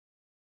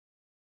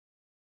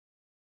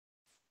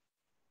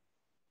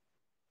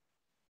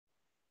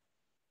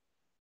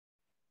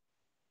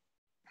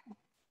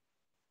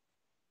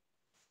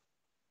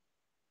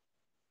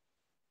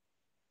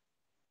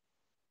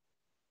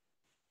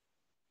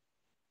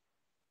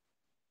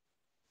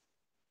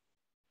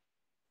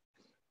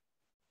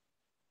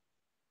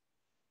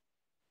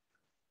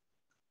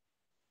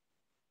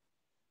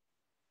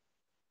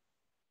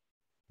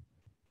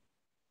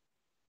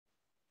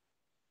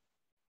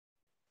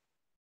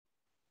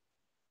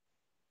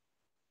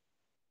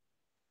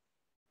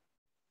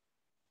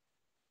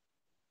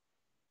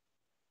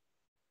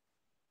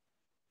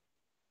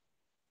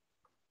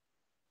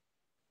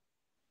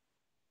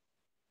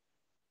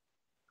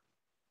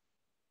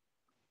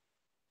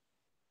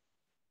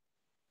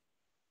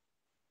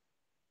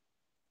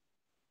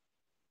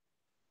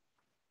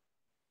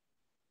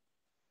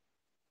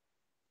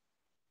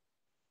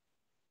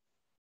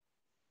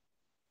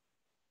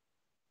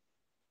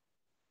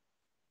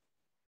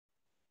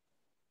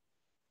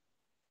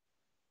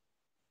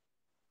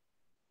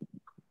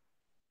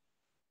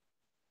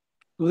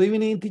Good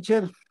evening,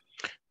 teacher.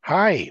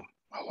 Hi,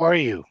 how are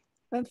you?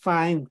 I'm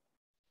fine.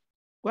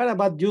 What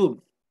about you?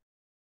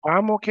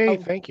 I'm okay, Oh,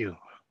 thank you.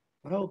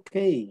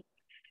 okay.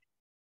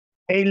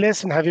 Hey,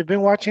 listen, have you been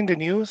watching the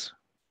news?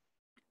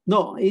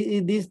 No,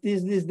 this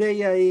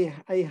day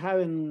I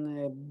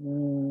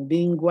haven't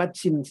been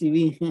watching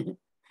TV.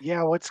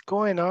 Yeah, what's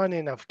going on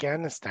in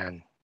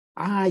Afghanistan?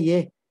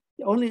 Yeah.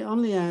 Only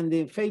on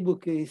the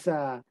Facebook is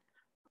a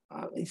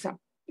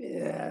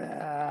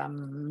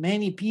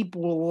many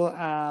people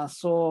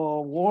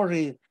so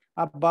worried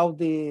about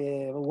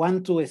the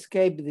want to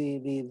escape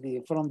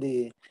the from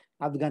the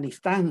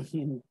Afghanistan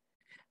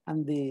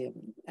and the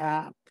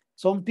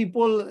some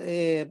people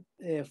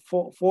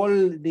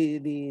fall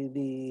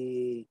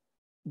the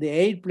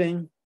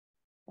airplane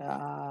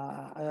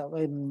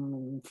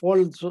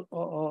falls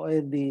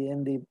in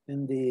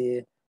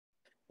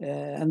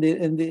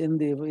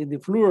the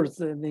floors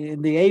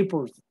in the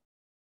airport.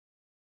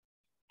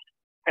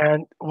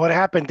 And what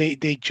happened?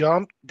 They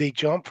jumped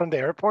from the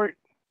airport?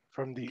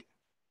 From the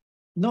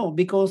No,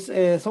 because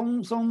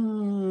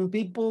some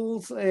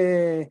people's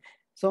some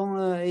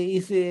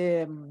is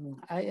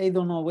I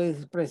don't know what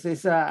is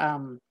precise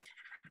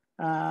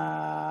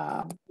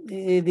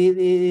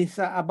it's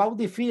about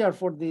the fear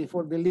for the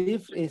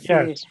lift is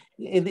Yes.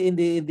 in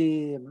the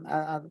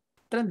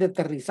tren de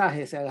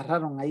aterrizaje se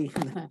agarraron ahí.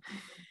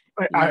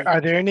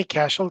 Are there any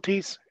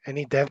casualties?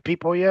 Any dead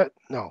people yet?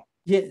 No.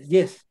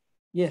 Yes,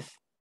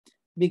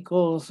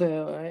 because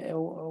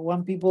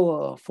one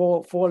people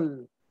fall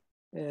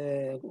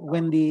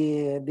when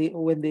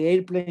the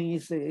airplane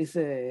is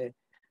I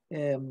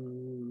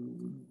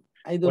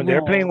don't When the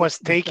airplane know was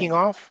taking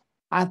off?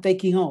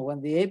 taking off when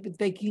the airplane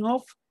taking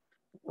off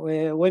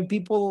when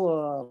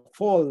people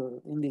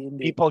fall in the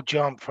People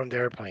jump from the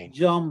airplane.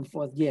 jump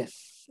for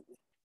yes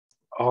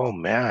Oh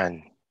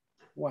man.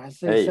 was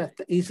Hey.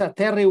 it's a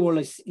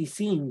terrible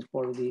scene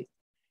for the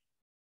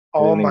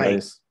Oh Evening, my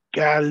guys.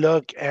 God,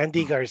 look,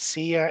 Andy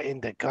Garcia in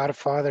The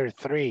Godfather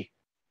 3.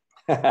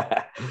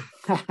 I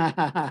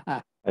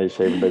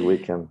shaved the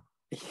weekend.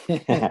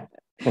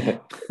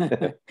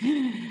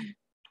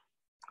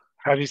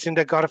 Have you seen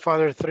The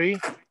Godfather 3?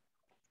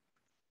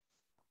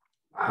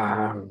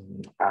 I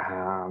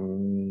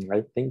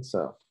think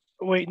so.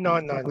 Wait,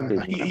 no. Don't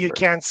You remember.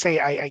 can't say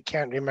I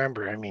can't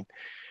remember. I mean,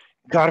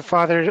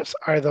 Godfathers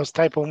are those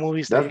type of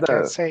movies that That's you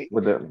can't the say.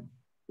 with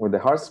the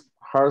horse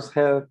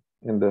head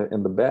in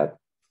the bed.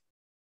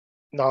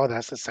 No,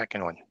 that's the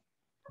second one.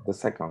 The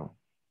second one.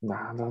 No,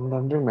 I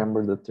don't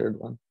remember the third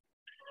one.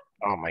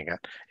 Oh my God.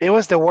 It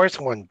was the worst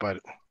one, but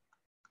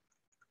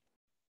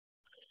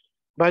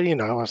you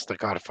know, it was The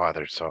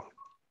Godfather. So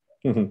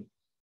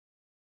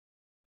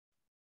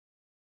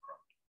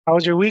how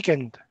was your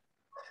weekend?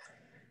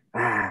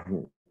 Yeah,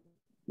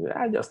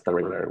 just a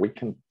regular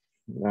weekend.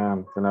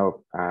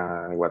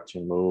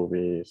 Watching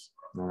movies.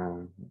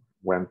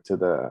 Went to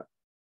the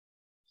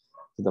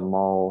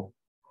mall,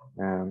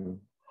 and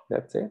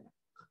that's it.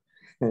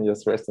 And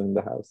just resting in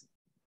the house.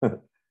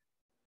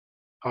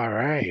 All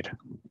right.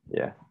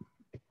 Yeah.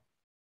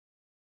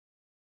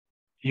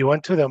 You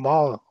went to the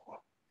mall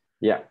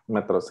Yeah,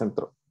 Metro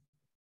Centro.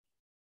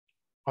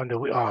 on the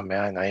oh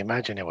man, I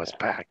imagine it was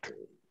packed.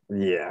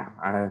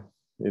 Yeah,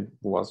 it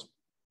was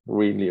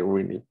really,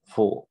 really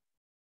full.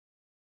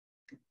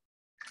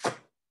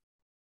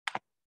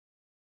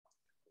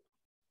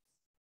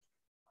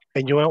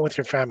 And you went with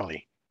your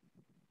family?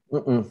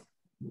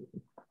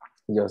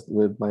 Just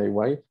with my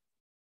wife.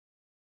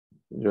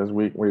 Just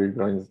we're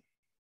going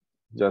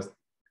just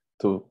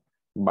to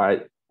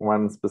buy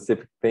one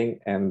specific thing,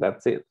 and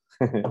that's it.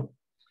 And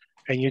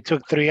you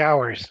took 3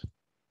 hours?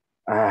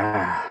 2.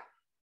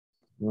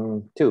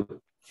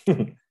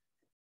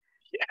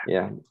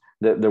 Yeah.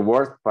 The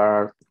worst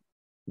part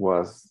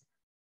was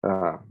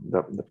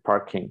the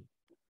parking.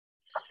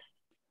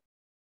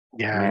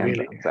 Yeah, Man,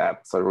 really.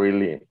 that's a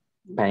really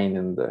pain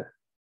in the,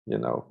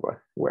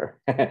 where.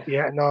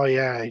 Yeah, no,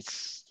 yeah,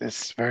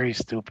 it's very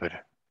stupid.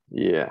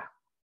 Yeah.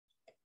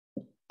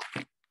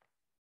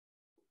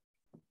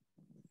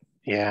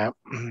 Yeah.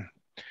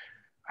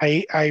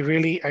 I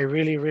really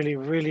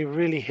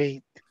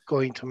hate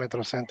going to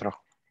Metro Centro.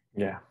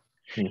 Yeah.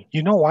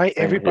 You know why?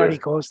 Same Everybody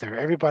here. goes there.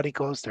 Everybody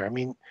goes there. I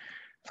mean,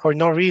 for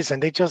no reason.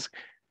 They just,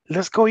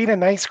 let's go eat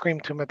an ice cream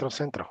to Metro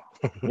Centro.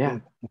 Yeah.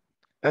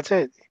 That's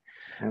it.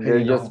 And they're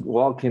you just know,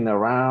 walking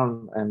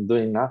around and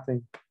doing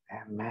nothing.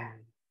 And man.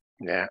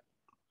 yeah.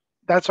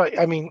 That's why,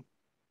 I mean,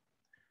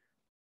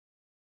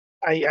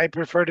 I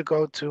prefer to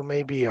go to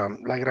maybe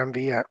La Gran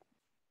Via.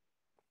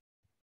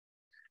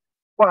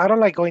 Well, I don't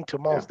like going to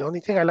malls. Yeah. The only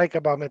thing I like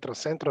about Metro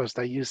Centro is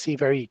that you see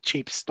very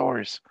cheap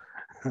stores.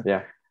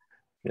 Yeah.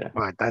 Yeah.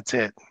 But that's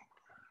it.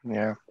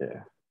 Yeah.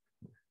 Yeah.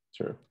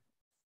 Sure.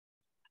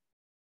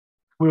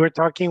 We were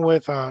talking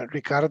with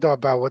Ricardo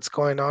about what's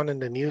going on in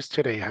the news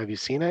today. Have you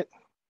seen it?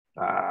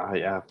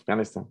 Yeah,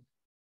 Afghanistan.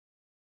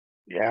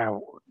 Yeah.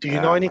 Do you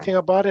know anything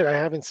about it? I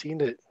haven't seen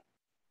it.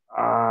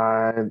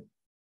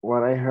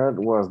 What I heard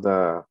was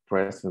the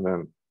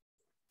president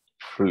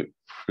flee.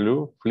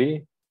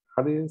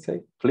 How did you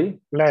say? Flee?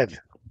 Fled.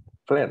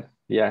 Fled.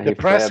 Yeah, The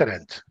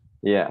president.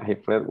 Yeah, he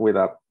fled with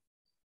a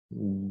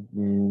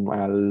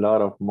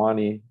lot of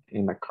money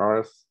in the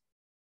cars.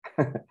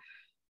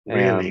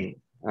 Really?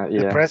 And,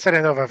 The yeah,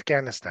 president of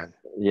Afghanistan.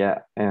 yeah,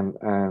 and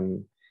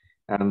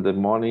the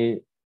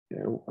money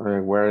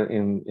were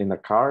in the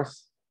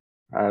cars.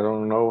 I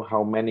don't know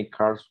how many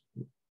cars,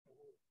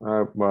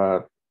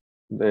 but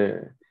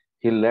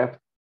he left.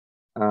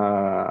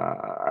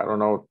 I don't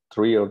know,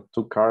 3 or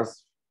 2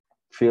 cars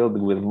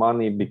filled with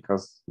money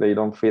because they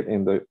don't fit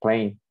in the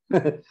plane.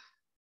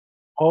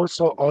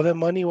 Also, all the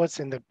money was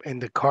in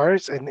the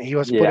cars, and he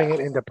was putting it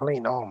in the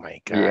plane. Oh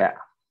my God. Yeah.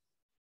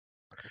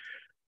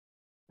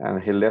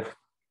 And he left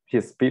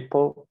his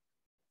people.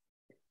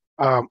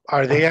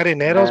 Are they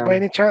areneros by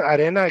any chance?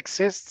 Arena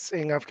exists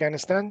in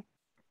Afghanistan?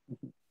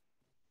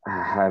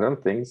 I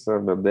don't think so,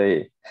 but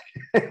they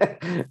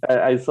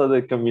I saw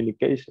the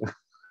communication.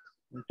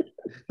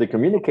 They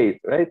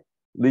communicate, right?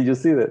 Did you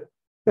see that?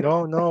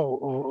 No.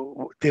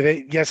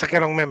 Ya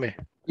sacaron meme.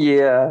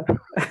 Yeah.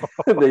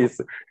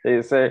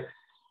 they say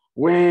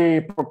we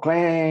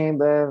proclaim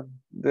that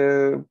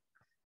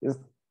it's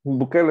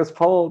Bukele's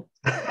fault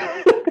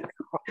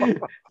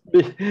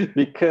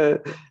because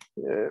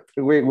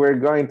we're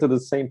going to the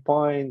same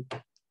point.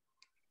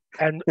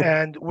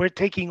 And we're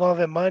taking all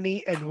the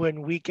money, and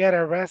when we get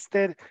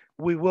arrested,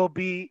 we will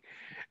be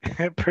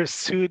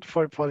pursued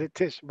for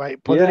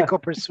political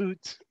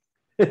pursuits.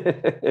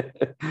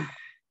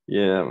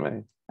 Yeah,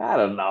 man. I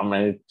don't know,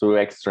 man. Too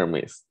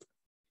extremist.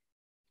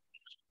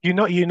 You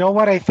know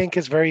what I think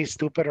is very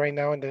stupid right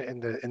now in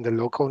the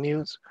local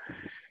news?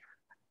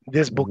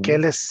 This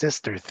Bukele's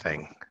sister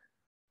thing.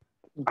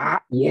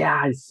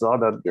 Yeah, I saw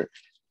that girl.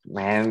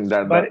 Man,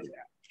 But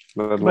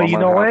you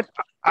know what?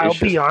 I'll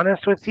be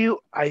honest with you.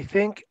 I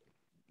think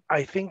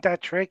that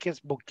trick is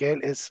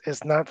Bukele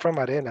is not from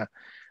Arena.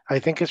 I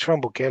think it's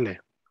from Bukele.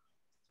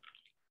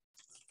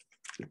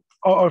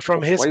 Or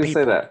from his people. Why you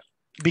say that?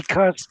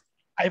 Because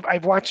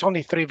I've watched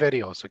only 3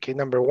 videos. Okay,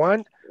 number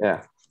 1.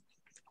 Yeah.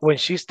 When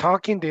she's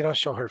talking, they don't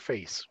show her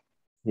face.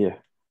 Yeah.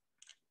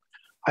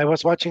 I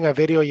was watching a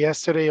video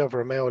yesterday of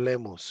Romeo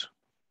Lemus.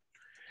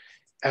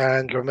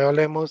 And Romeo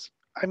Lemus,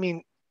 I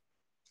mean,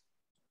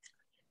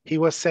 he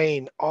was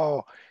saying,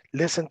 oh,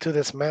 listen to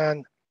this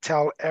man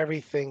tell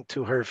everything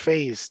to her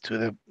face,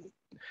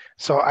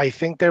 so I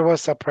think there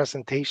was a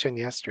presentation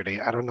yesterday.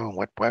 I don't know in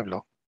what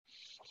pueblo.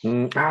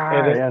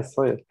 Yeah,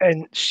 saw it.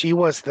 And she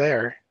was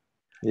there.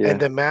 Yeah. And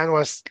the man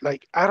was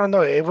like, I don't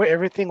know,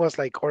 everything was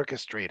like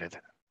orchestrated.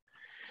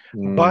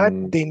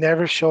 But they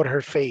never showed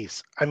her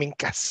face. I mean,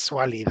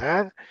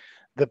 casualidad.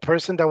 The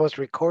person that was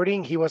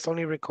recording, he was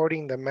only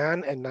recording the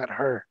man and not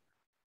her.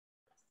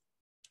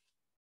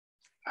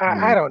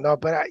 I don't know,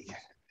 but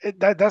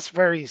that's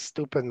very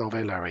stupid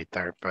novela right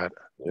there. But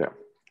yeah,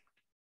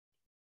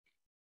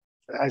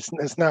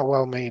 it's not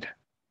well made.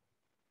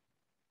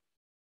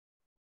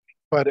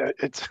 But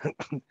it's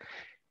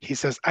he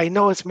says, I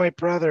know it's my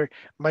brother,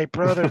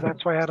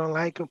 that's why I don't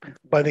like him.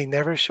 But they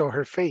never show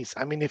her face.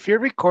 I mean, if you're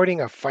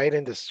recording a fight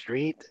in the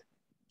street,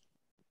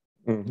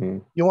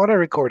 you want to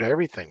record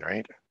everything,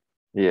 right?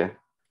 Yeah.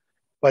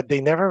 But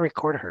they never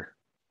record her.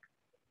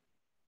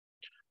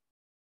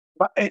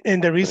 But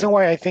and the reason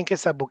why I think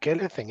it's a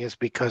Bukele thing is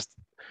because,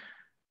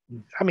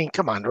 I mean,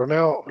 come on,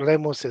 Romeo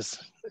Lemus is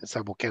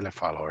a Bukele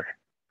follower.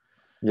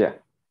 Yeah.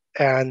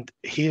 And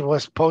he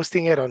was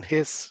posting it on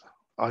his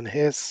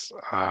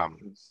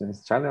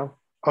channel.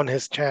 On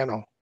his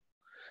channel.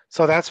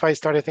 So that's why I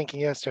started thinking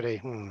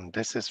yesterday,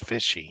 this is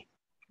fishy.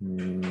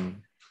 Do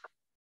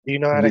you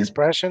know that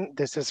expression?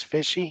 This is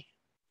fishy?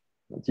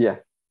 Yeah.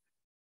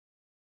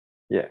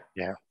 Yeah.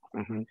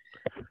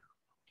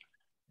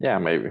 Yeah,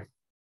 maybe.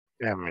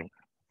 Yeah, maybe.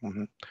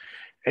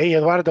 Hey,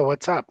 Eduardo,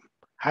 what's up?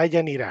 Hi,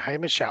 Yanira. Hi,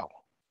 Michelle.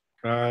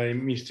 Hi,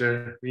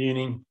 Mr. Good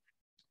evening.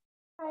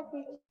 Hi,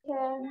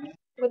 teacher.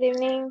 Good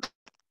evening.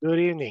 Good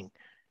evening.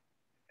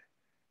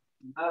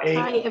 Hey,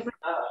 hi,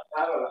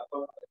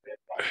 everyone.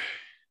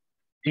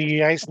 Do you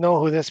guys know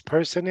who this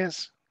person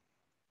is?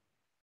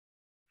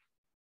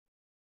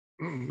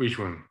 Which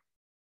one?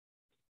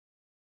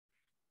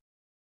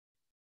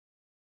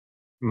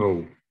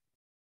 No.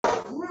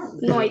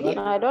 No idea.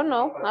 I don't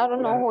know. I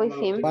don't know who is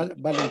him.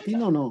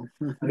 Valentino, no.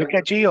 Look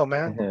at Gio,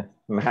 man.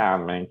 Nah,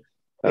 man.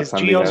 It's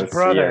Gio's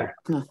brother.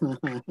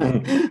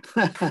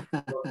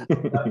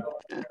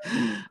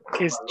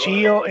 It's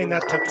Gio in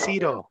a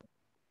tuxedo.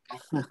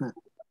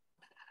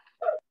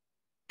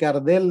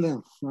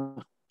 Cardel.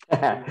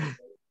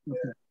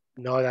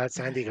 No, that's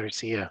Andy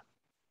Garcia.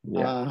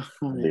 Yeah,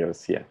 Andy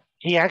Garcia.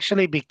 He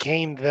actually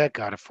became the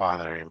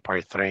Godfather in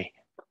part 3.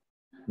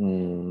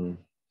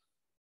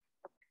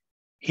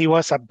 He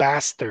was a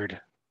bastard.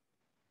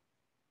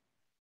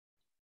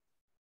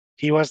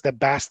 He was the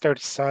bastard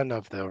son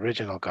of the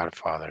original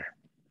Godfather.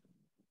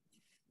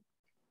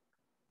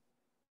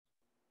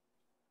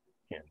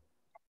 Yeah.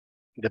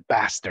 The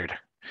bastard.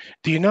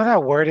 Do you know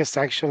that word is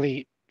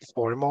actually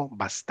formal,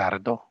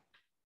 bastardo?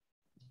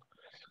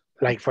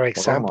 Like, for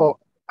example,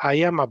 I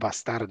am a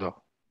bastardo.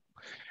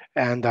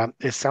 And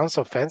it sounds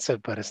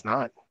offensive, but it's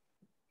not.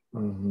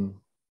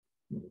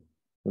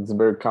 It's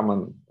very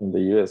common in the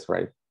US,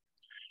 right?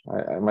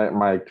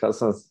 My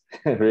cousins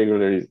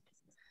regularly,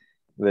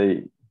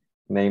 they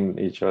name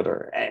each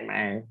other, hey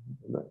man,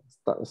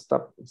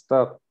 stop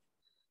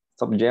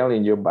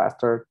yelling, you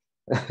bastard.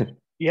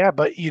 Yeah,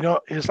 but you know,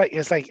 it's like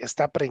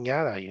está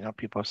preñada, you know,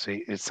 people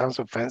say it sounds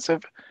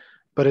offensive,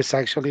 but it's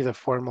actually the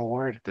formal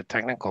word, the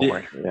technical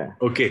word. Yeah.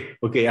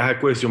 Okay, I have a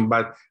question,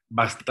 but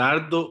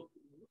bastardo,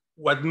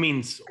 what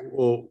means,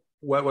 or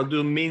what do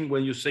you mean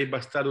when you say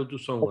bastardo to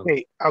someone?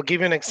 Okay, I'll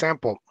give you an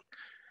example.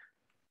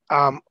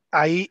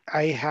 I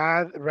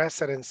had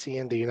residency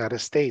in the United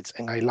States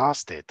and I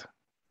lost it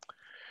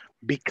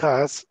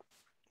because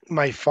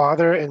my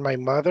father and my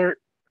mother,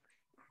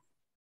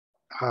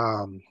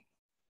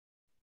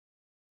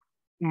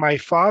 my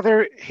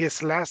father,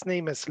 his last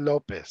name is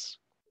Lopez.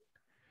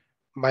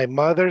 My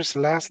mother's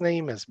last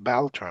name is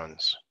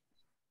Baltrons.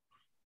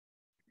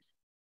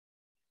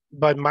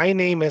 But my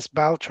name is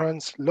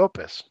Baltrons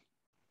Lopez.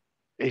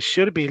 It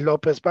should be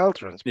Lopez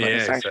Baltrons, but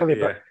it's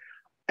actually,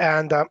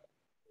 and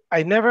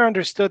I never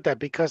understood that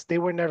because they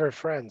were never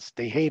friends.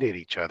 They hated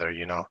each other,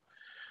 you know.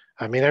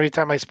 I mean, every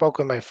time I spoke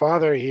with my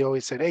father, he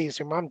always said, hey, is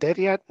your mom dead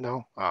yet?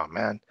 No. Oh,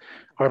 man.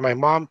 Or my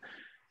mom,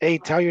 hey,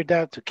 tell your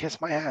dad to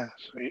kiss my ass.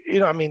 You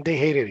know, I mean, they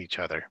hated each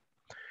other.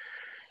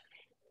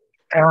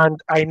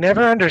 And I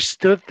never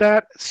understood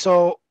that.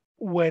 So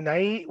when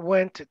I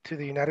went to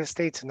the United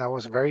States and I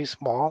was very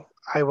small,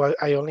 I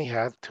only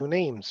had two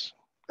names.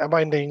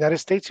 In the United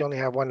States, you only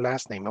have one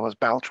last name. It was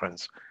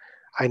Baltrons.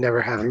 I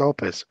never had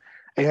Lopez.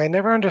 And I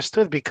never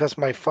understood because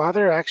my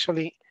father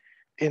actually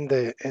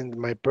in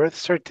my birth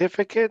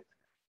certificate,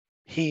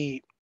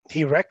 he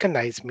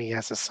recognized me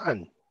as a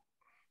son.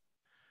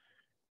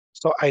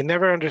 So I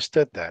never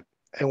understood that.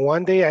 And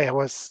one day I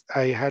was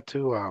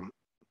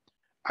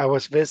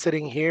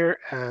visiting here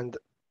and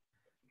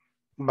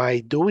my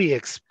Dewey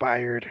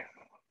expired.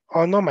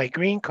 Oh no, my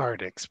green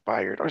card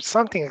expired or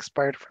something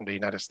expired from the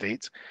United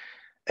States.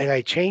 And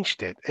I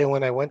changed it. And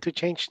when I went to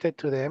change it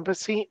to the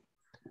embassy,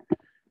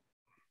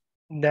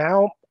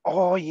 now,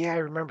 oh yeah, I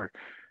remember.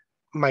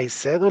 My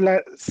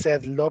cédula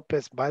said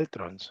Lopez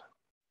Baltrons.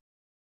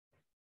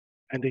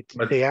 And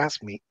they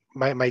asked me,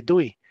 my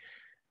Dewey,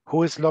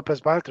 who is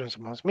Lopez Baltrons?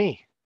 It was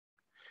me.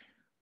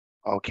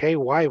 Okay,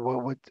 why?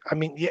 What would I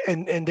mean? Yeah,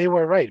 and they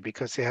were right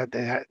because they had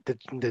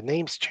the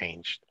names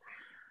changed.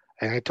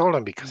 And I told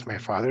them because my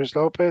father is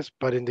Lopez,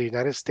 but in the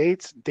United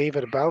States,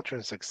 David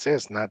Baltrons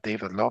exists, not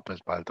David Lopez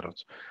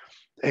Baltrons.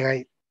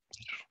 And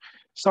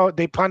so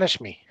they punished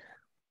me.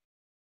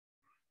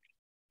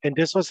 And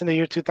this was in the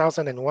year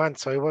 2001.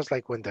 So it was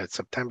like when the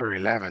September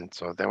 11th.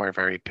 So they were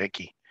very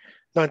picky.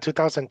 No, in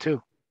 2002.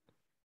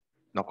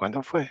 No,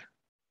 ¿cuándo fue?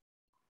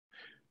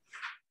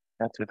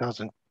 Yeah,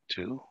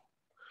 2002.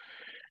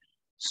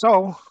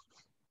 So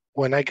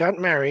when I got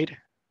married,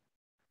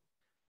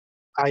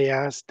 I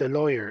asked the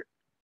lawyer,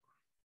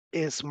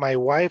 is my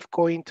wife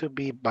going to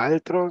be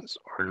Baltrons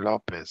or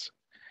Lopez?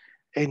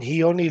 And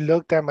he only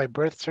looked at my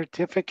birth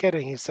certificate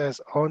and he says,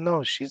 oh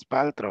no, she's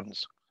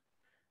Baltrons.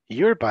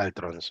 You're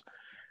Baltrons.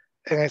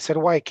 And I said,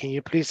 why? Can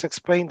you please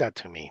explain that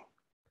to me?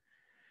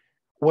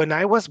 When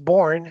I was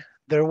born,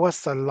 there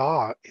was a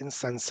law in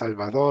San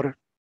Salvador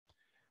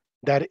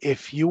that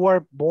if you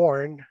are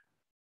born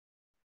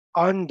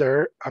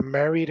under a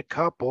married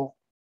couple,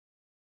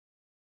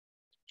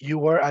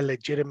 you are a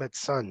legitimate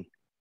son.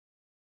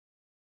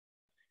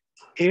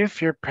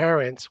 If your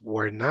parents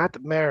were not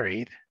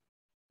married,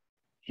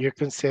 you're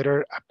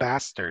considered a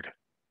bastard.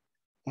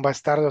 Un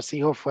bastardo si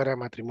hijo fuera de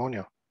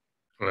matrimonio.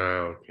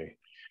 Okay.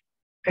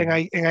 And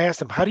I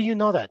asked him, how do you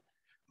know that?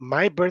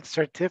 My birth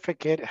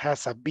certificate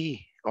has a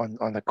B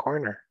on the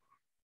corner.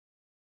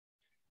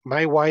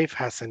 My wife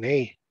has an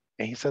A.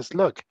 And he says,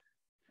 look,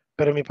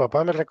 pero mi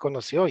papá me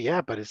reconoció.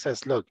 Yeah, but it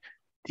says, look,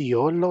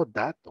 dio los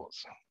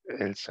datos.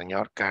 El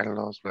señor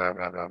Carlos, blah,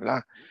 blah, blah,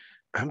 blah.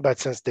 But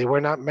since they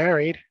were not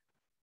married,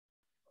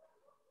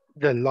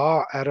 the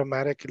law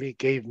automatically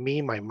gave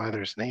me my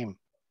mother's name.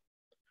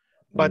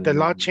 But the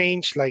law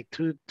changed like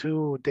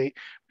two days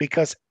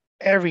because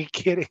every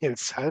kid in El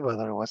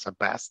Salvador was a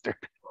bastard.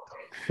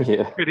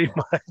 Yeah. Pretty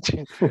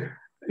much.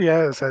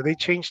 Yeah, so they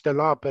changed the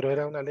law, pero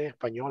era una ley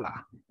española.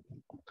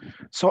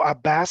 So a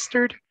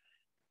bastard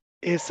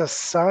is a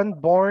son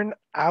born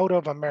out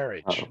of a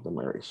marriage. Out of the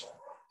marriage.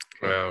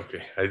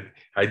 Okay.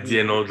 I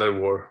didn't know that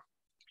word.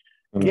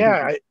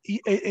 Yeah,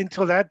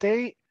 until that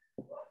day,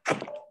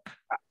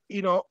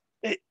 you know,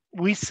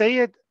 we say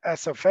it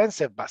as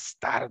offensive,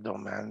 bastardo,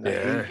 man.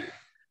 Yeah.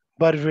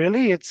 But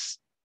really, it's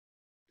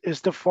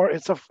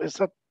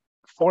a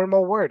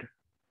formal word.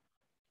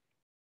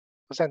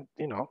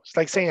 You know, it's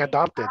like saying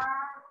adopted.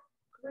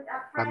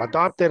 I'm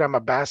adopted. I'm a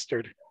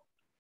bastard.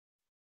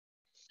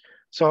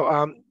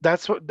 So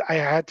that's what I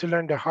had to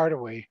learn the hard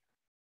way.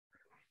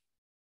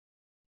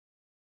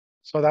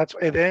 So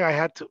and then I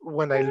had to,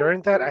 when I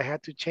learned that, I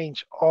had to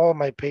change all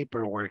my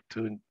paperwork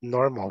to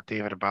normal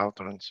David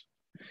Baltrons.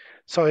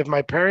 So if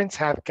my parents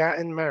had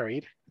gotten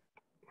married,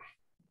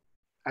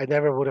 I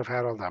never would have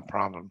had all that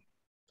problem.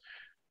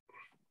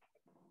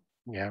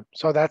 Yeah,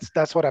 so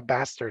that's what a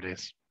bastard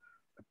is.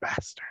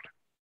 Bastard.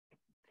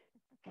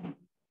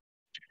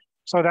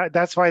 So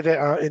that's why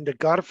in The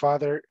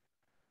Godfather,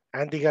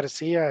 Andy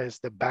Garcia is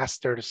the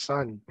bastard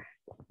son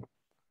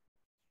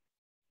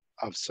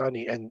of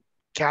Sonny, and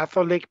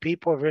Catholic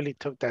people really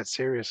took that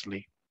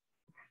seriously.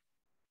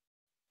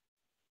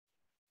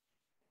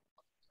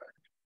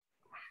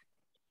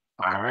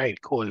 All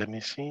right, cool. Let me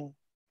see.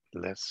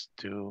 Let's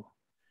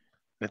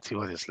see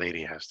what this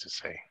lady has to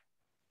say.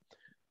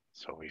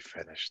 So we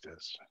finish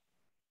this.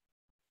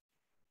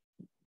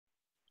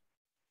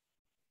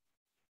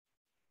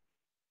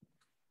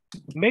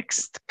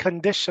 Mixed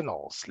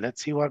conditionals.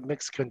 Let's see what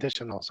mixed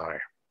conditionals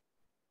are.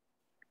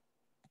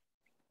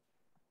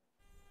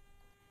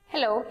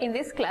 Hello, in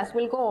this class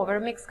we'll go over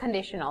mixed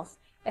conditionals.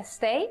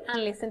 Stay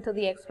and listen to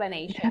the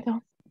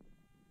explanation.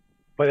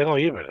 Pueden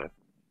oír, ¿verdad?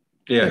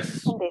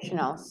 Yes.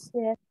 Conditionals.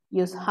 Yes.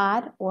 Use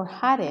had or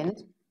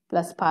hadn't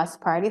plus past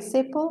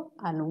participle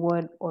and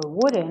would or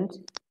wouldn't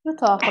to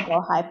talk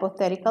about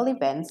hypothetical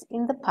events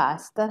in the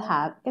past that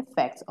have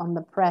effects on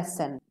the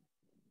present.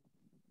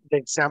 The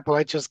example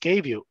I just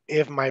gave you,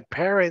 if my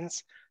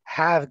parents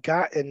had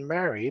gotten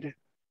married,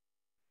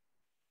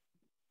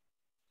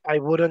 I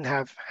wouldn't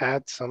have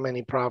had so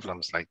many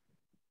problems like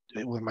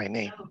with my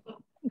name.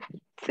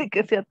 Sí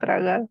que se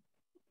atragan.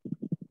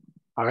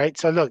 All right,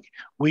 so look,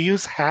 we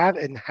use had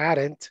and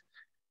hadn't,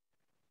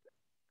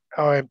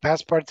 or in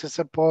past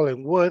participle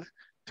and would,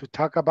 to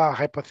talk about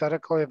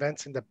hypothetical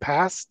events in the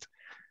past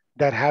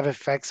that have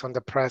effects on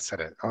the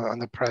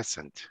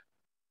present.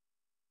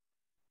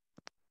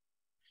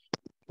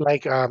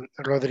 Like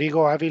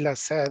Rodrigo Avila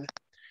said,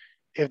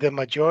 if the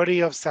majority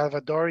of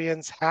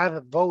Salvadorians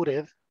had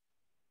voted,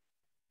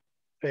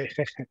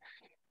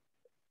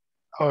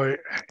 or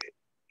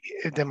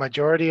if the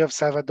majority of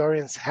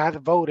Salvadorians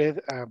had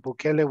voted,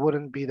 Bukele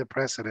wouldn't be the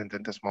president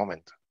in this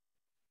moment.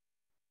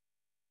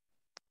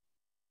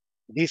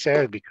 He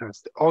said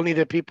because only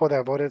the people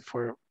that voted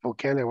for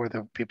Bukele were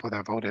the people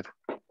that voted.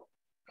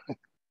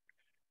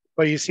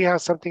 But you see how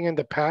something in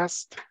the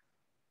past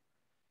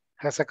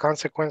has a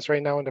consequence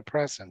right now in the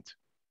present.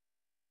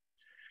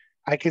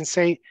 I can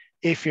say,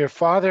 if your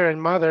father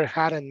and mother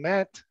hadn't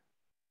met,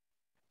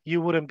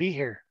 you wouldn't be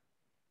here.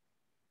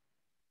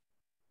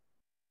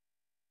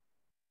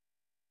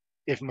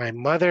 If my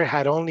mother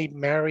had only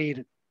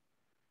married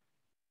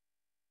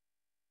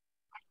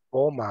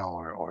Oma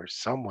or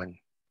someone,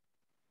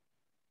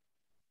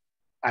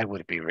 I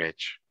would be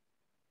rich.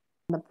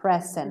 The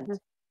present.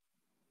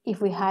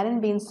 If we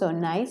hadn't been so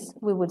nice,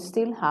 we would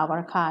still have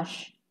our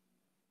cash.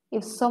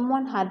 If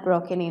someone had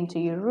broken into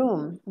your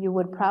room, you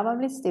would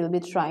probably still be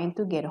trying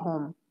to get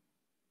home.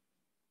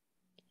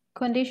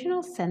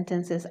 Conditional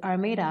sentences are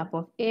made up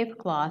of if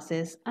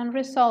clauses and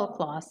result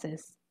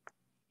clauses.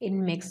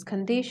 In mixed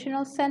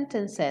conditional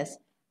sentences,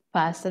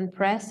 past and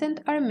present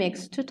are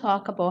mixed to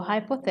talk about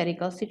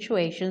hypothetical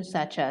situations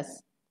such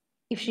as,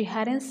 if she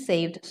hadn't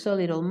saved so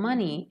little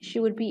money, she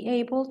would be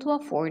able to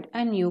afford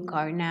a new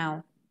car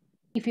now.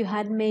 If you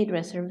had made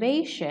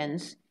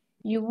reservations,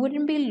 you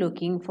wouldn't be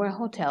looking for a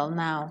hotel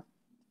now.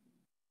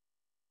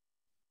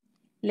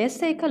 Let's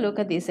take a look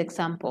at these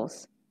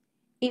examples.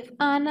 If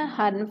Anna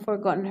hadn't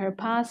forgotten her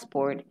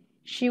passport,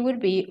 she would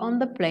be on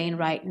the plane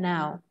right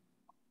now.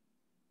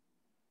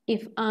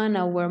 If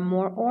Anna were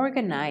more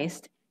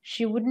organized,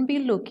 she wouldn't be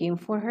looking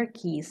for her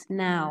keys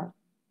now.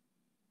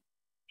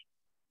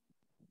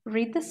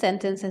 Read the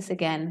sentences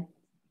again.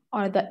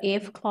 Are the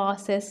if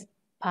clauses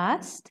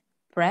past,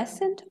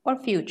 present, or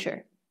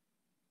future?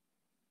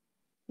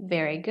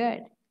 Very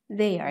good.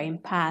 They are in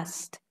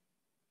past.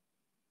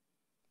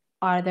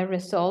 Are the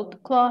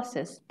result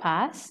clauses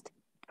past,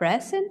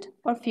 present,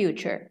 or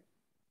future?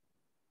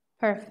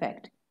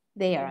 Perfect.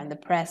 They are in the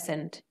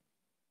present.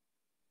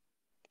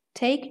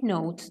 Take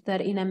note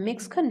that in a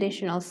mixed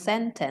conditional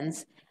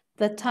sentence,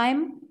 the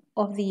time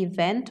of the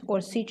event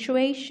or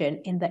situation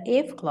in the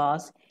if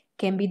clause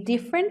can be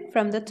different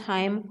from the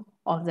time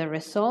of the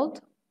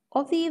result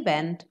of the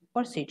event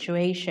or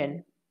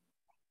situation.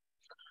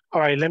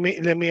 All right, let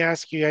me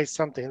ask you guys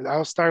something.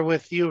 I'll start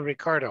with you,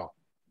 Ricardo.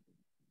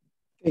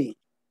 Okay.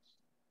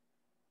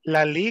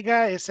 La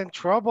Liga is in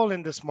trouble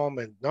in this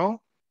moment,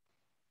 no?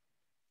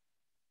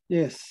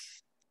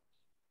 Yes.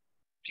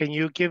 Can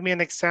you give me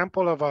an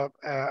example of a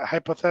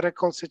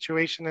hypothetical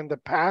situation in the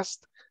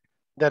past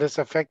that is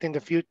affecting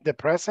the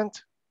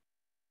present?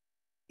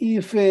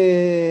 If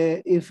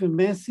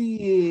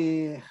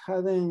Messi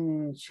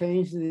hadn't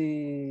changed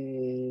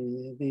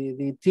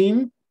the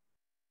team,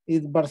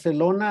 if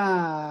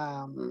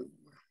Barcelona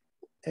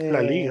La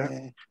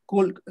Liga.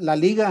 La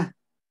Liga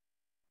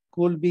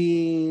could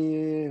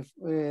be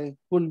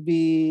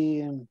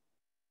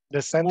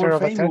The center more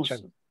of famous.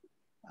 attention.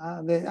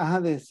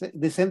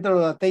 The center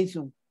of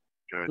attention.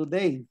 Good.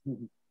 Today.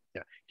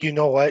 Yeah. You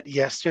know what?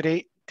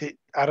 Yesterday,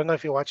 I don't know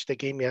if you watched the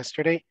game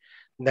yesterday.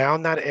 Now,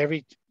 not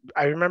every,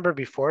 I remember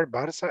before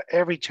Barca,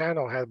 every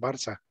channel had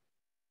Barca.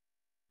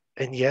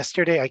 And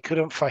yesterday, I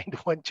couldn't find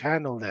one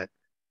channel that,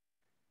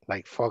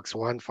 like Fox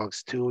 1,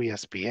 Fox 2,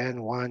 ESPN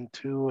 1,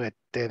 2, at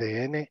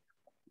TDN.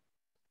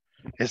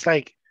 It's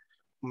like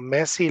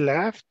Messi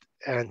left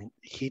and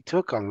he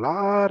took a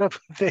lot of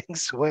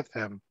things with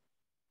him.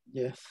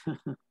 Yes.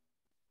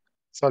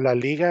 So La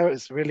Liga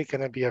is really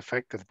going to be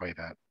affected by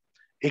that.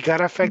 It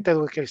got affected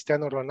with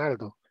Cristiano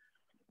Ronaldo.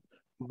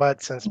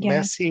 But since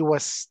Messi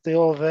was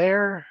still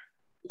there,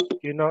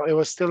 you know, it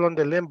was still on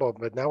the limbo.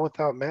 But now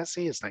without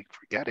Messi, it's like,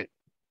 forget it.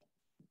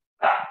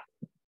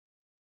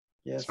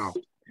 Yes. So,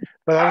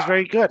 but that was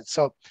very good.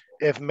 So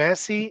if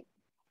Messi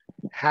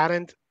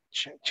hadn't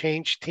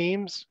changed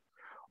teams,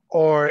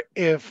 or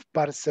if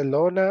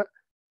Barcelona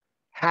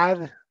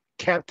had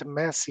kept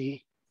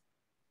Messi,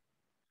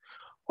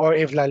 or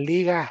if La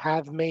Liga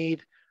had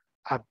made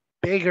a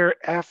bigger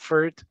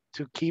effort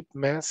to keep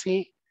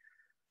Messi,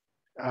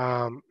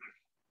 La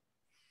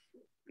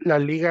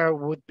Liga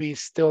would be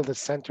still the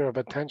center of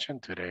attention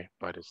today,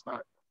 but it's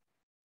not.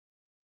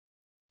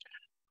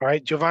 All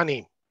right,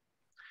 Giovanni,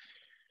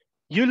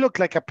 you look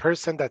like a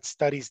person that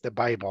studies the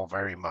Bible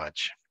very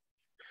much.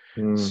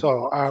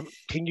 So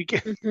can you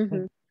give,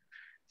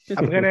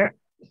 I'm gonna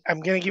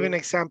give you an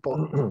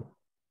example.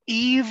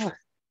 Eve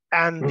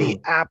and the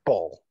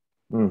apple.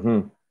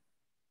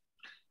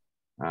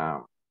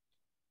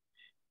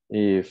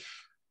 If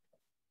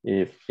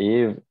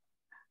Eve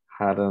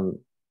hadn't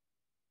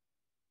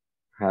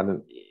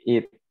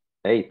ate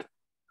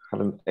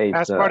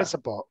Past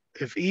participle.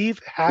 If Eve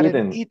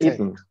hadn't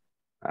eaten.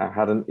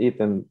 Hadn't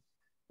eaten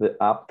the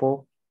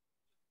apple,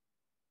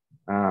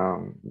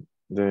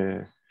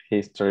 the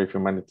history of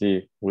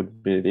humanity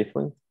would be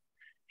different.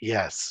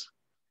 Yes.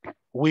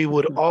 We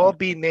would all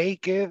be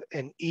naked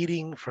and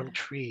eating from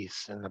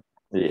trees. And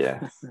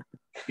yes.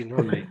 You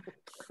know, like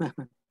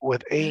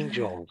with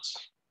angels.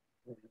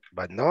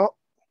 But no,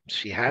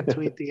 she had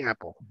to eat the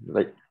apple.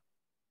 Like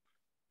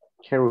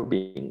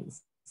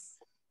cherubins.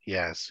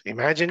 Yes.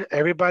 Imagine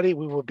everybody,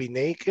 we would be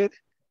naked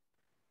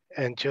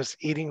and just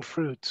eating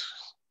fruits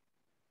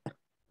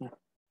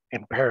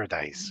in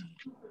paradise.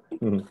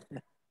 No,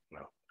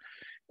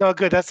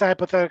 good. That's a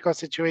hypothetical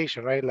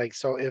situation, right? Like,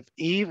 so if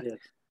Eve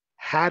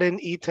hadn't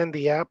eaten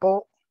the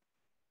apple,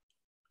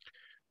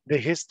 the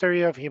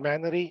history of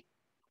humanity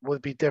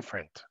would be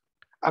different,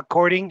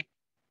 according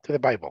to the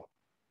Bible.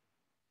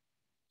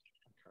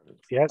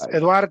 Yes,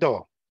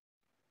 Eduardo.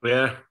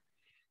 Yeah.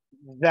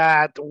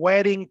 That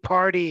wedding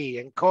party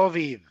and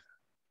COVID.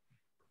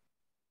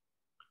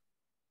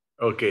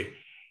 Okay.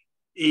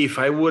 If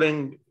I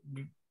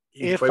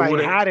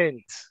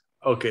hadn't.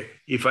 Okay.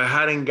 If I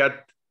hadn't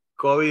got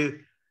COVID,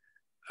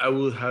 I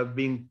would have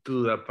been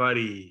to the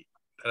party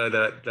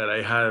that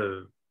I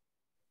had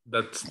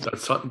that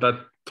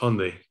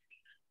Sunday.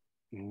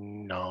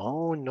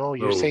 No,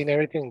 you're saying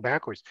everything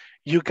backwards.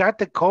 You got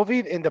the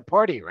COVID in the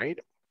party, right?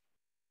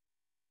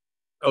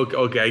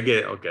 Okay, I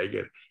get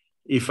it.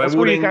 If That's I wouldn't,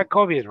 where you got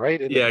COVID,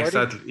 right? In yeah, the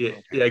party? exactly. Yeah,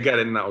 okay. Yeah, I got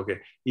it now. Okay.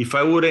 If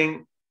I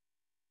wouldn't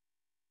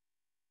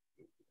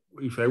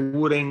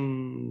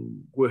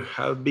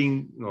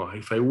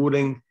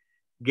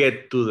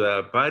get to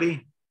the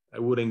party, I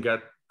wouldn't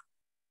get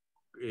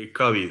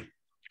COVID.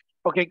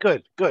 Okay,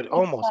 good.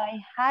 Almost. If I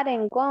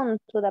hadn't gone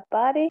to the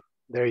party,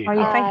 there you or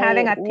go. If I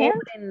hadn't attended,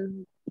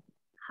 wouldn't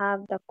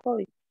have the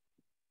COVID.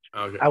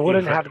 Okay. I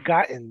wouldn't have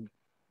gotten.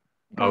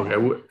 Okay,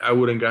 I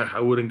wouldn't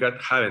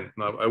hadn't.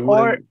 No, I wouldn't.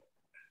 Or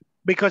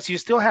because you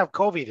still have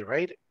COVID,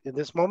 right? In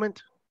this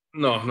moment?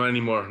 No, not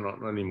anymore. No,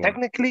 not anymore.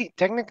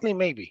 Technically,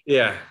 maybe.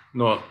 Yeah,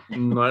 not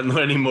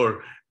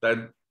anymore.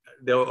 That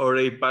they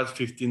already passed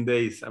 15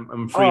 days.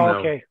 I'm free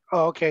now.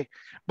 Okay.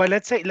 But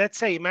let's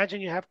say,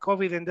 imagine you have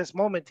COVID in this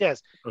moment.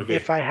 Yes. Okay.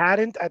 If I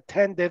hadn't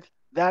attended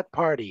that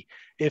party,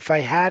 if I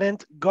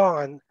hadn't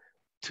gone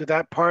to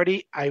that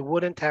party, I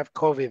wouldn't have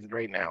COVID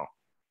right now.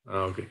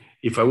 Okay.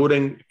 If I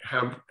wouldn't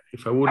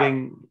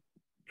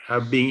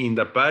have been in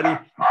the party,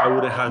 I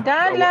wouldn't have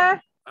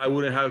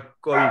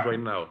COVID right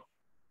now.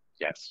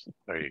 Yes.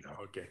 There you go.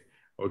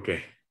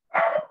 Okay.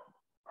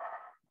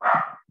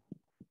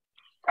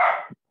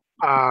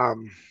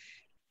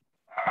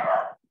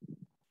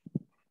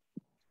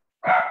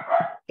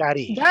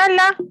 Daddy.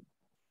 Darla.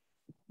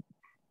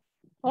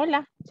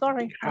 Hola.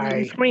 Sorry.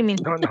 I'm screaming.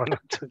 No.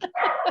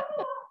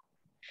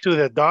 To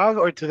the dog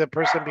or to the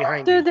person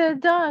behind you? To the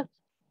dog.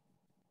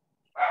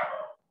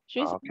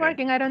 She's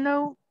working. I don't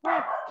know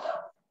what.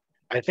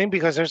 I think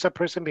because there's a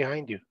person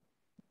behind you.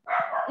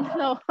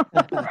 No.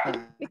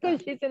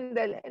 Because she's in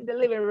the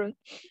living room.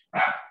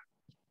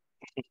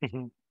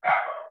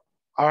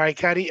 All right,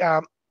 Kari.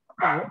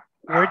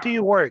 Where do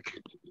you work?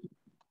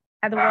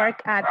 At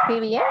work at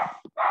CVS.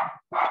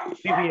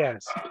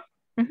 CVS.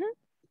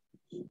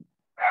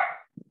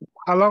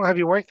 How long have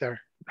you worked there?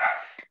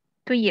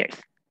 2 years.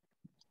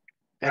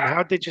 And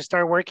how did you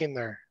start working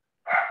there?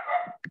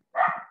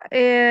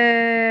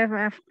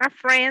 A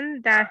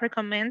friend that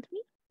recommended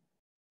me.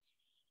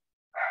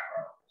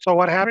 So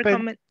what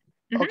happened?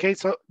 Okay,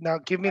 so now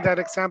give me that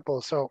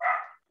example. So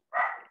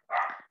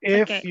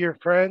if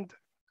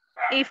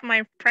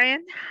my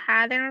friend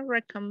hadn't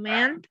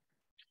recommended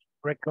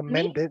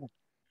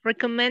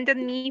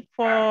me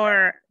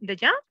for the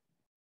job,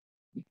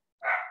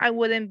 I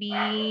wouldn't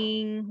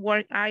be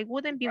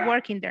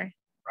working there.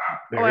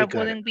 Very or I good.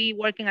 wouldn't be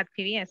working at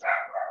PBS.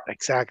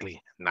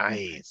 Exactly.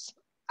 Nice.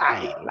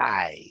 I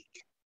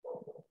like.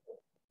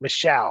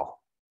 Michelle.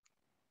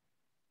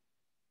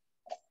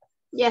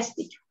 Yes,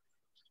 teacher.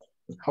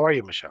 How are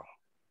you, Michelle?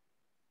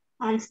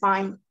 I'm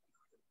fine.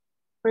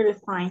 Really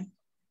fine.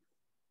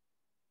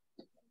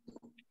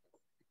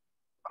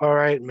 All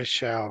right,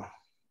 Michelle.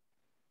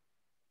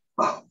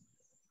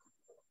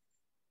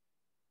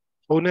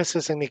 Funes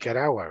is in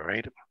Nicaragua,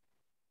 right?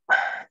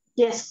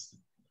 Yes.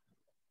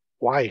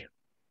 Why?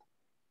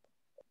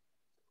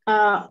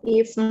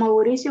 If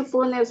Mauricio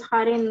Funes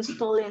hadn't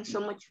stolen so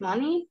much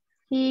money,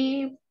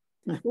 he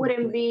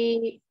wouldn't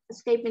be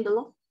escaping the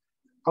law.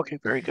 Okay,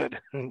 very good.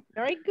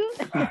 Very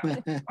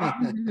good.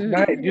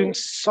 Not doing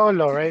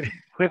solo, right?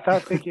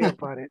 Without thinking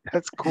about it.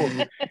 That's cool.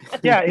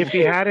 Yeah, if he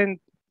hadn't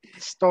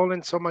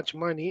stolen so much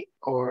money,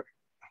 or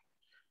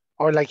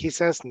like he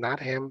says, not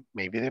him,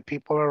 maybe the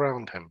people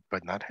around him,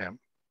 but not him.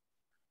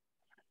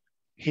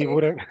 He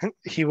wouldn't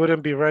he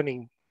wouldn't be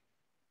running.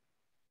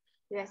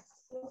 Yes.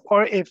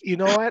 Or if you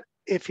know what,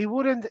 if he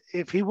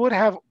would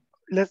have,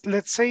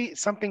 let's say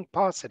something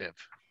positive.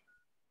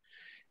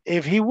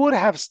 If he would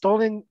have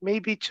stolen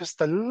maybe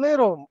just a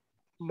little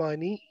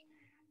money,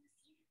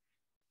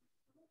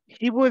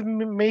 he would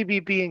maybe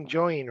be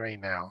enjoying right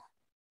now.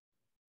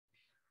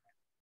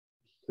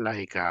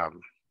 Like,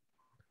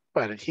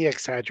 but he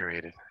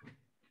exaggerated.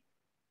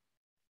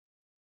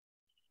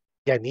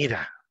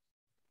 Yanira.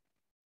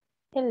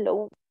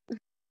 Hello.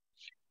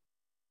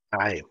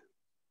 Hi.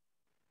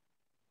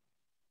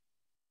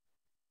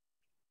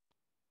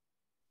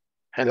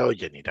 Hello,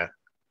 Yanira.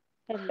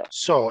 Hello.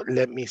 So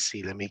let me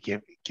see. Let me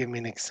give me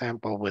an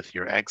example with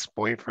your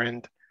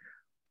ex-boyfriend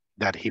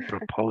that he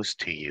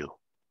proposed to you,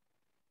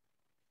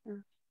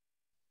 Mm.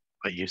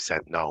 but you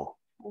said no.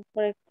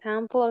 For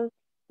example,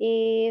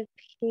 if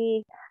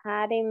he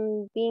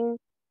hadn't been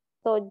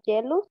so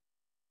jealous,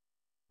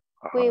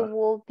 we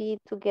will be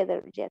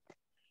together yet.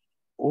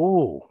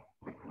 Oh,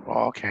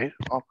 okay.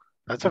 Oh,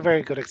 that's a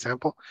very good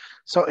example.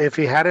 So if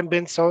he hadn't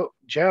been so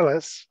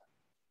jealous,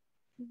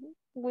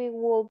 We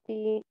will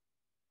be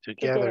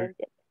together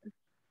yet.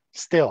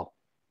 still.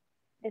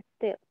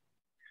 Still.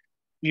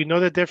 You know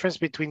the difference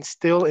between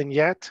still and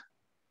yet?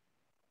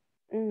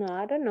 No,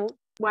 I don't know.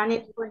 One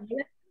is for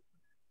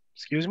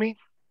Excuse me?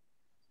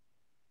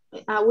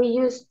 we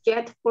use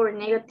yet for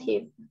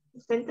negative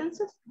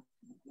sentences.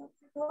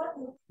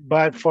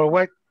 But for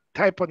what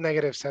type of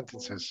negative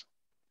sentences?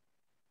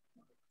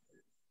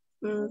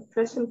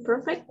 Present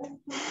perfect.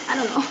 I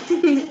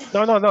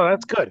don't know. No,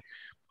 that's good.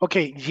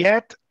 Okay,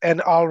 yet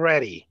and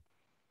already.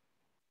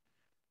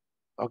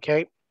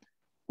 Okay,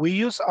 we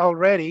use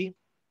already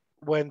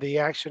when the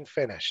action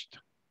finished.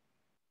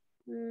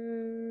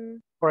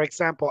 For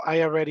example,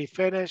 I already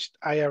finished,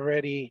 I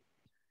already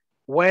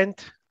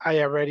went,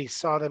 I already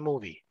saw the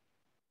movie.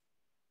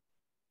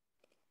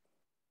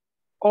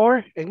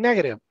 Or in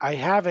negative, I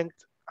haven't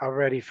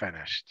already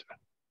finished.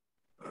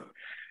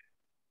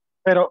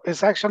 Pero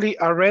it's actually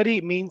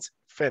already means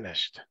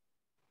finished.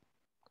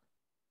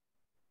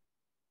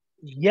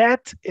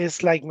 Yet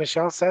is like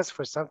Michelle says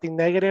for something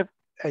negative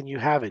and you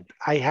haven't.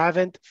 I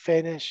haven't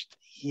finished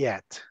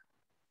yet.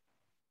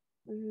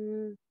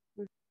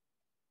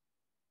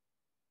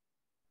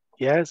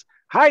 Yes.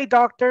 Hi,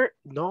 doctor.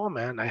 No,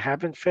 man, I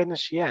haven't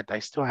finished yet. I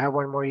still have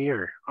one more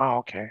year. Oh,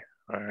 okay.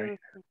 All right.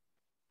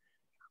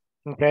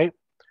 Okay.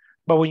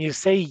 But when you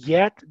say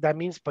yet, that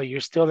means but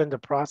you're still in the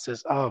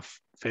process of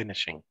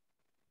finishing.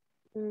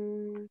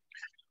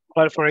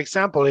 But for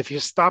example, if you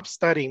stop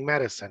studying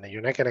medicine and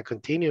you're not going to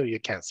continue, you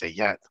can't say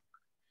yet.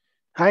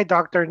 Hi,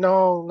 doctor.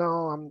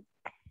 No,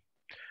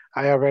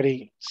 I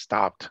already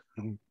stopped.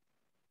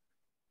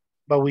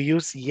 But we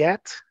use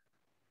yet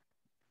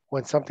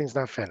when something's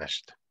not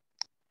finished.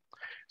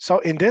 So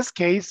in this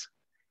case,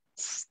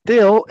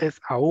 still is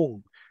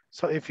aún.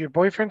 So if your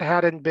boyfriend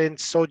hadn't been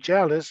so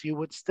jealous, you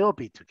would still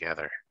be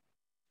together.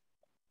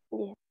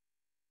 Yeah.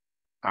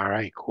 All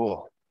right,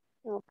 cool.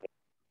 Okay.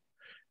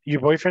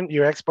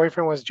 Your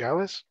ex-boyfriend was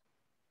jealous?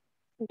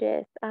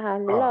 Yes, a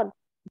lot.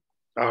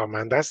 Oh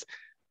man, that's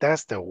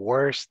the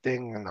worst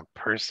thing in a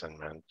person,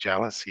 man.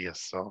 Jealousy is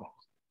so.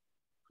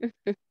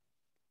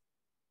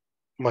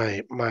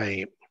 My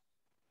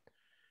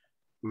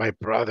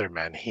brother,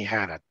 man, he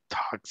had a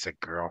toxic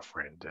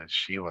girlfriend.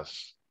 She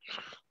was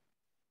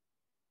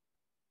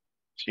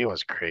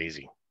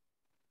crazy.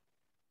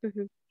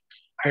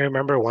 I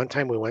remember one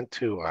time we went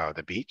to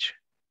the beach,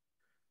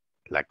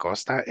 La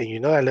Costa, and you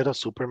know that little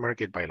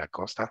supermarket by La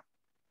Costa?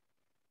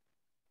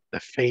 The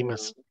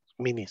famous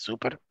mini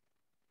super?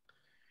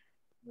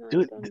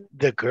 Dude,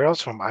 the girls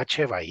from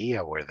H.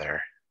 Bahia were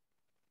there.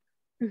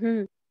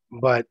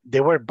 But they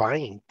were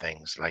buying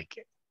things, and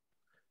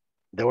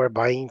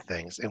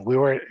we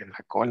were in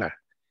La Cola.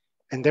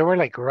 And they were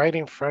like right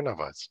in front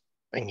of us.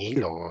 In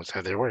hilo,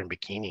 so they were in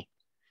bikini.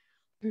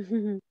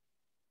 And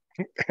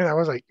I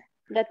was like,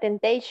 The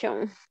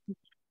temptation.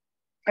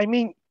 I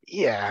mean,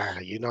 yeah,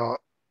 you know,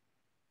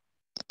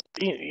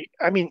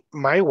 I mean,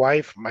 my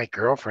wife, my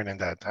girlfriend at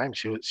that time,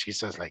 she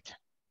says like,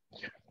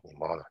 yeah, ni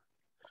modo.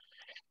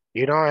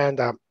 You know, and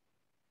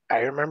I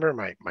remember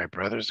my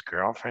brother's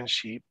girlfriend,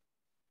 she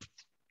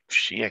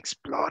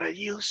exploded.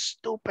 You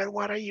stupid,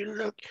 what are you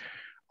look?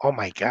 Oh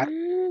my God.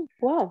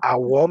 Wow. A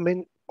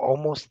woman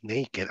almost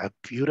naked, a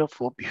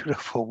beautiful,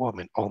 beautiful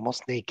woman,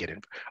 almost naked.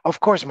 And of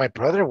course, my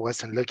brother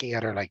wasn't looking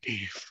at her like,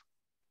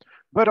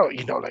 but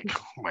you know, like,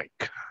 oh my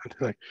God,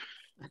 like,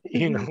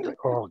 you know, like,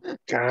 oh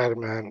God,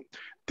 man,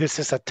 this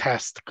is a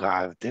test,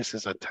 God, this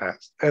is a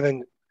test. And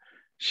then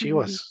she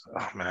was,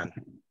 oh man.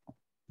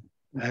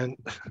 And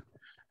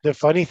the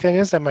funny thing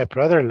is that my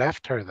brother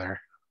left her there.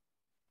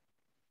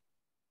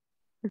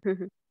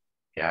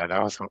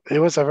 Yeah, it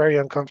was a very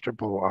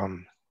uncomfortable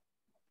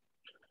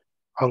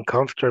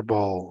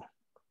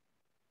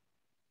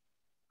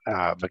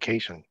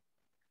vacation.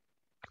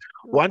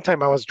 One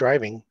time I was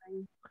driving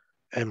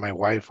and my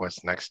wife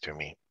was next to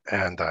me,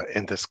 and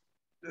in this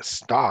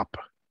stop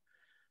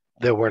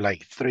there were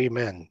like three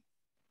men,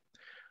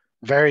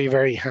 very,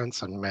 very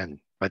handsome men,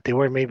 but they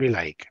were maybe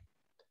like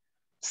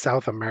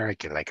South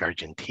American, like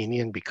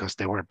Argentinian, because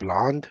they were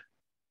blonde,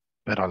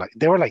 but like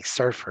they were like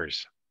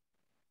surfers.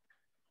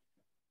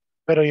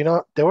 But you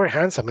know, they were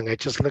handsome, and I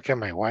just look at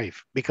my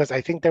wife because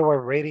I think they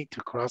were ready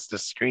to cross the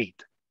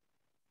street.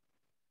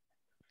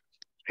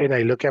 And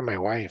I look at my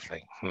wife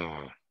like,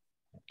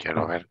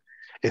 quiero ver.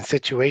 In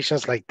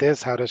situations like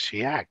this, how does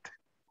she act?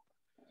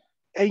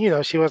 And you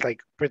know, she was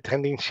like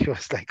pretending she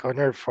was like on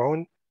her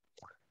phone.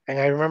 And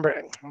I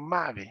remember,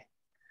 Mavi,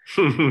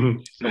 so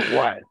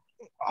what?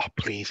 Oh,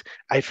 please.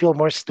 I feel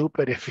more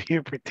stupid if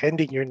you're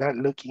pretending you're not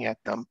looking at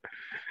them.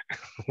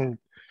 Me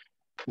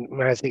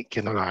hace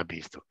que no lo has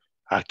visto.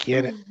 ¿A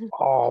quién?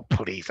 Oh,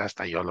 please,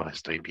 hasta yo los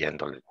estoy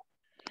viendo.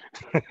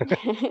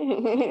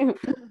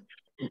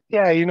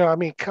 Yeah, you know, I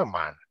mean, come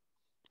on.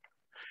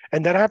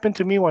 And that happened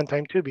to me one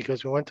time too,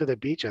 because we went to the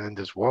beach and then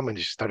this woman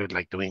just started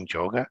like doing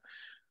yoga,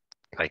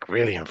 like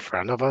really in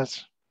front of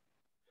us.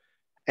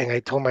 And I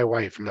told my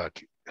wife,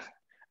 look,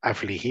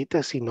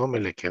 afligita si no me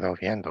le quedo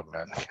viendo,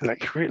 man.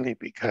 Like really,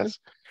 because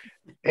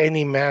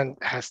any man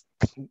has,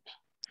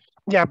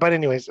 yeah, but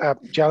anyways,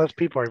 jealous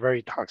people are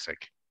very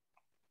toxic.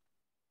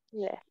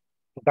 Yeah.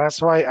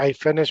 That's why I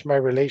finished my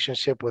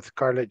relationship with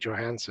Scarlett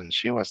Johansson.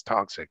 She was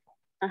toxic.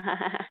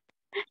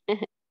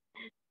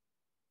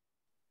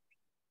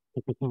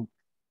 All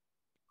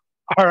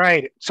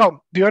right.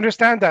 So do you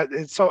understand that?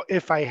 So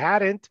if I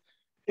had,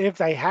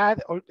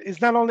 or it's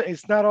not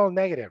all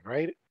negative,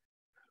 right?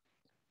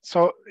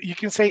 So you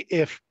can say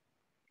if,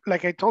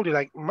 like I told you,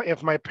 like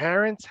if my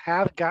parents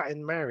had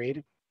gotten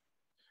married,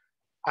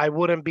 I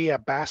wouldn't be a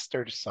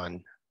bastard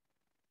son.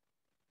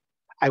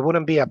 I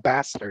wouldn't be a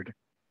bastard.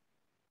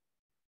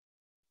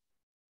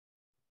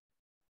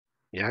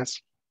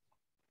 Yes.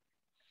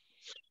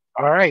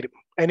 All right.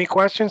 Any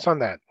questions on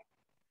that?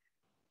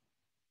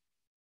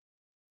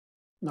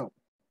 No.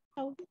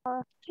 No.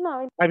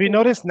 Have you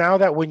noticed now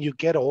that when you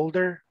get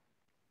older,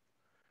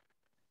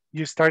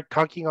 you start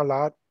talking a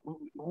lot?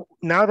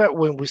 Now that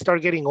when we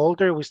start getting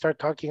older, we start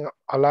talking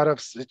a lot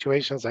of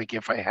situations like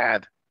if I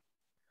had.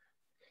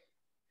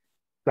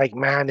 Like,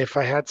 man, if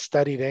I had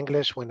studied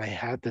English when I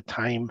had the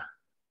time,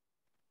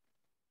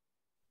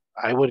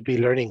 I would be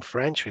learning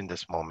French in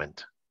this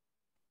moment.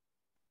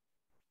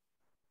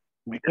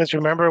 Because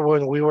remember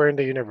when we were in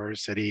the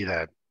university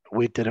that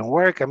we didn't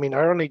work? I mean,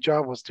 our only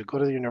job was to go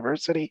to the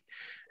university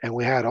and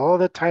we had all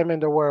the time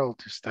in the world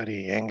to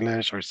study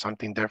English or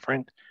something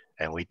different,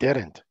 and we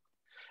didn't.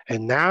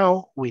 And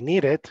now we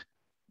need it.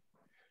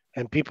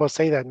 And people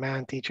say that,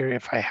 man, teacher,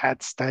 if I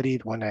had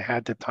studied when I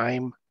had the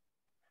time,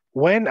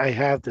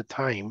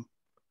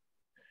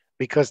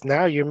 because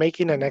now you're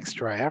making an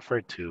extra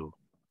effort to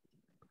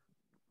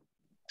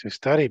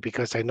study,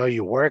 because I know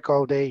you work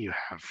all day, you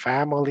have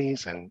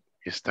families, and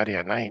you study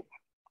at night.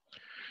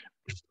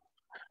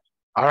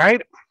 All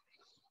right.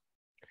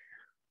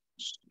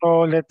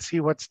 So let's see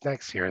what's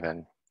next here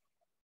then.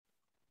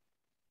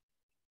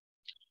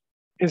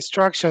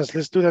 Instructions.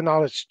 Let's do the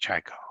knowledge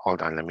check.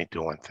 Hold on. Let me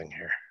do one thing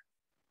here.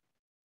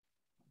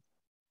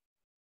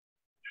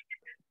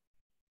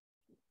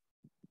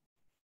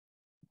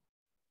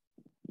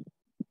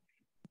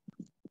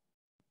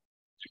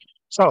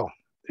 So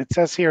it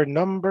says here,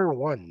 number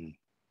one.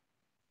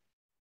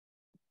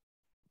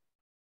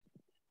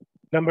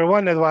 Number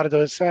one,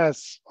 Eduardo, it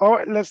says,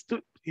 oh, let's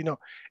do, you know,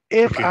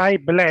 if Okay. I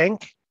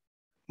blank,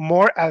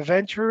 more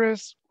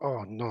adventurous.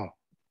 Oh, no.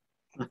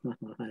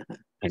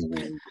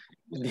 The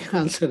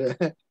answer.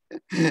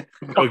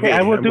 Okay,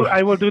 I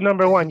will do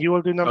number one. You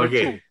will do number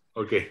two.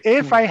 Okay.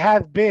 If I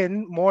had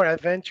been more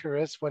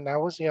adventurous when I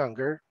was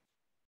younger,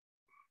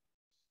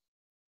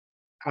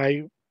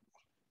 I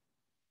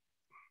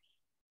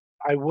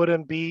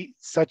wouldn't be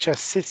such a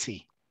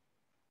sissy.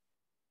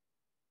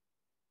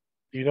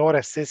 Do you know what a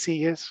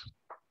sissy is?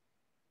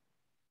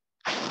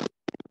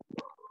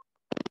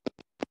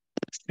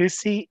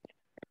 Sissy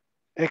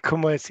es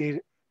como decir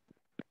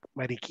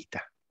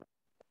mariquita.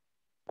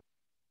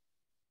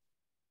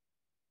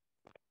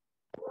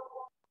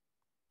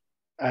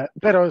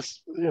 Pero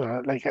it's, you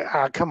know, like,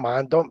 come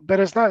on, don't, but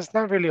it's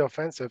not really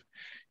offensive.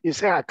 You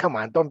say, come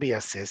on, don't be a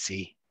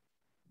sissy.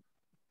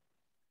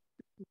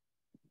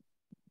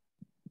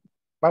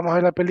 Vamos a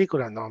ver la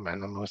película. No, man,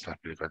 no me gustan las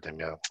películas de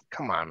miedo.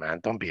 Come on, man,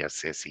 don't be a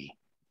sissy.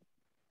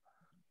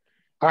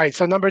 All right,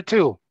 so number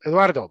 2,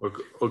 Eduardo.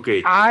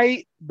 Okay.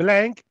 I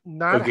blank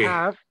not Okay.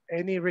 have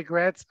any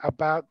regrets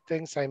about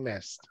things I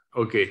missed.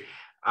 Okay.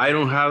 I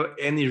don't have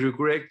any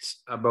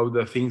regrets about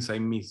the things I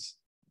miss.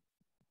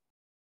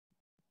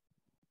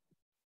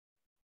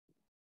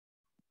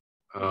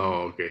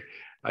 Oh, okay.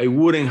 I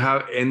wouldn't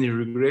have any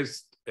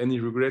regrets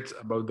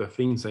about the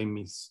things I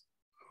miss.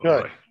 Good.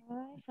 All right.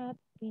 I had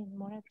been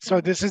more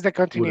So this is the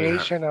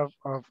continuation of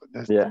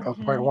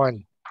part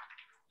 1.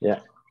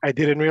 Yeah. I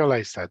didn't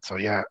realize that. So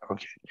yeah,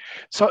 okay.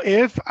 So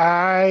if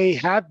I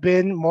had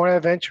been more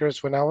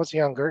adventurous when I was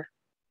younger,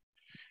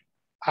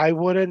 I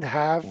wouldn't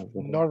have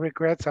no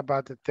regrets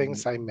about the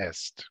things I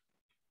missed.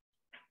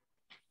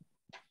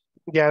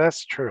 Yeah,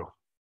 that's true.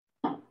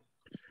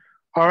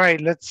 All right,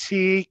 let's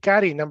see.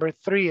 Kari, number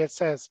 3, it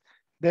says,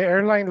 the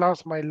airline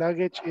lost my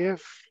luggage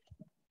if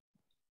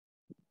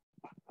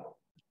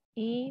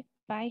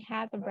I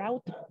had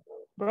brought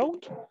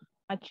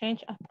a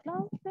change of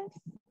clothes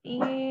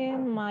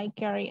in my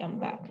carry-on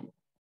bag.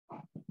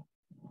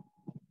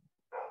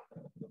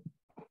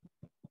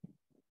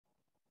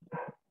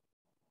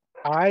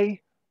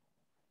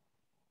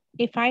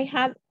 If I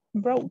had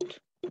brought.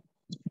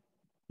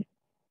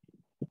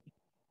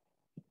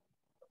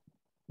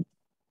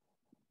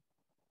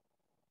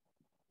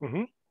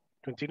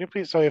 Continue,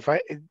 please. So if I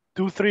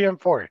do 3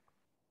 and 4.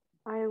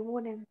 I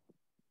wouldn't.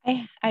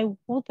 I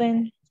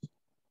wouldn't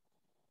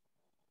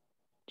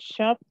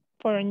shop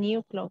for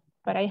new clothes,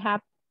 but I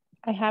have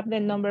the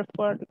number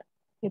 4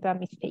 with a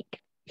mistake.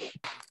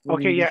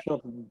 Okay, yeah.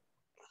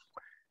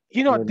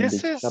 You know,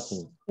 this is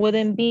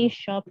Wouldn't be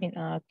shopping.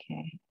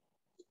 Okay.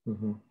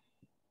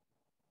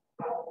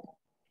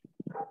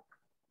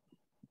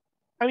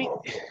 I mean,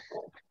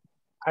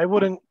 I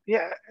wouldn't,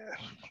 yeah.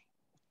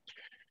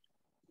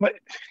 But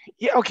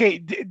yeah, okay,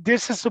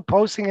 this is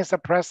supposing it's a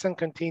present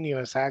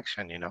continuous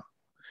action, you know.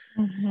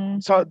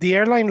 So the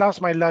airline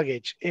lost my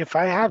luggage. If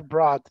I had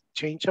brought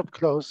change of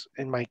clothes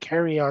in my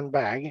carry-on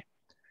bag,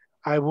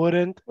 I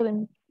wouldn't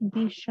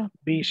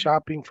be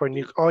shopping for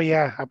new. Oh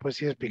yeah, I put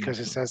it because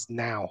it says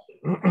now.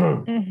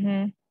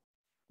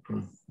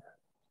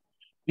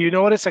 You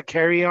know what is a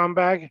carry-on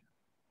bag?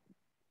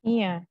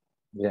 Yeah.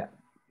 Yeah.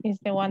 It's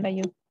the one that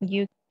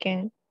you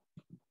can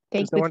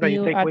take It's the one that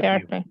you take at with the you.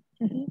 airplane.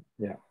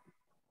 Yeah.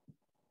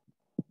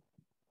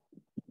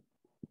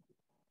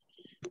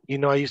 You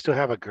know, I used to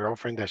have a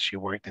girlfriend that she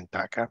worked in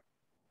TACA,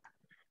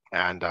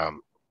 and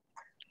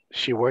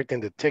she worked in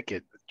the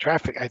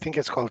traffic. I think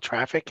it's called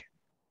traffic.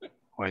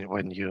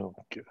 When you,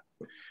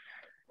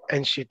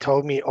 and she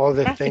told me all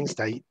the things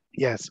that,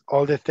 yes,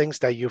 all the things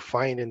that you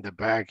find in the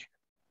bag.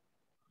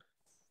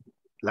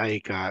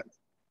 Like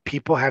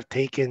people have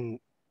taken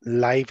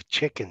live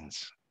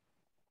chickens.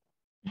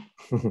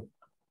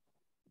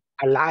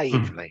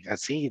 Alive, like I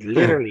see,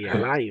 literally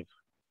alive.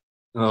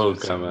 Oh,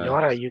 come on.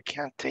 Señora, you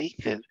can't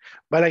take it.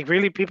 But like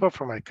really people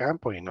from El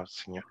Campo, you know,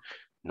 señor.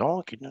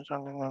 No,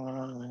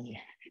 no.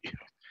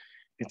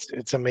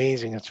 It's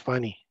amazing. It's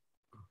funny.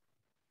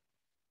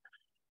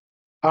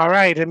 All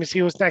right, let me see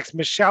who's next.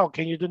 Michelle,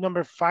 can you do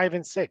number 5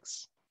 and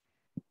 6?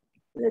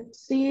 Let's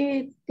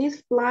see,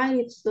 this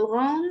flight is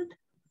long.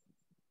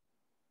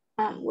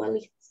 Well,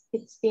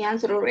 it's the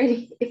answer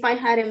already. If I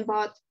hadn't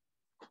bought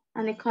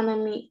an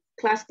economy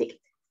class ticket.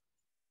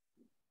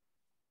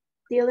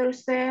 The other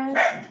says,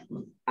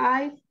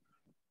 I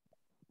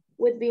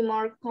would be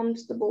more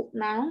comfortable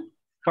now.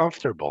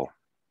 Comfortable.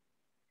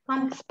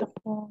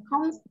 Comfortable.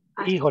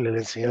 Híjole,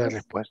 le enseñé la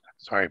respuesta.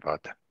 Sorry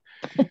about that.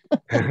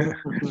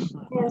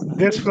 Yes.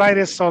 This flight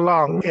is so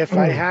long. If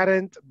I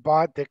hadn't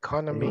bought the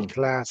economy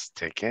class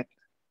ticket,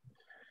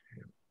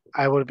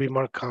 I would be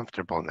more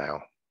comfortable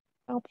now.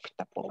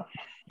 Comfortable.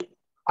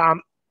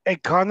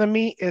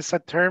 Economy is a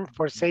term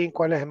for saying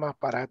cuál es el más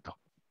barato.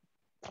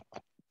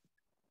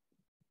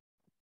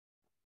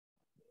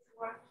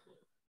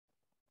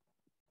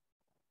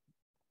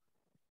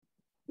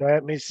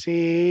 Let me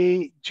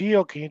see.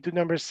 Gio, can you do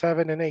number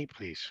 7 and 8,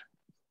 please?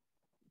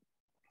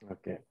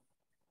 Okay.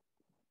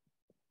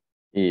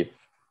 If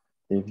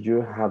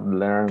you had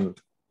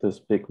learned to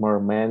speak more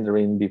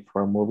Mandarin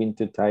before moving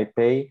to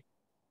Taipei,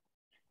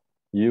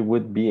 you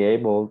would be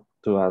able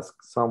to ask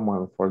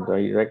someone for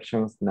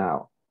directions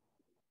now.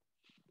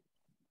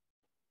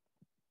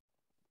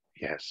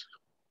 Yes.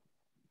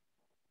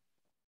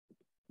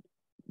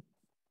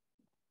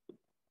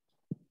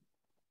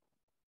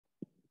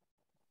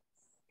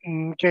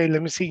 Okay,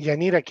 let me see.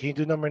 Yanira, can you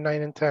do number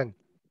 9 and 10?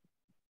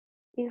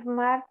 If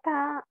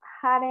Martha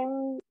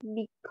hadn't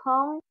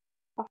become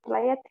a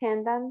flight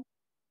attendant,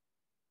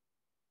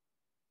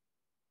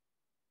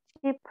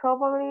 she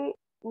probably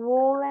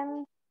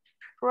wouldn't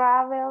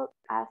travel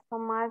as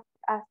much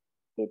as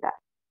she does.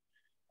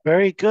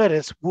 Very good.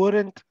 It's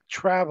wouldn't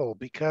travel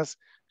because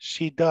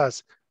she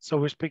does. So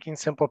we're speaking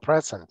simple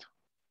present.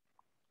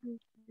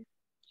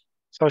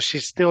 So she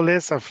still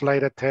is a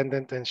flight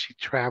attendant and she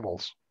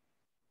travels.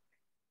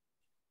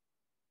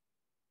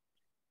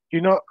 You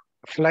know,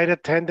 Flight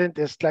attendant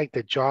is like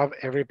the job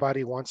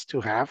everybody wants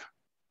to have.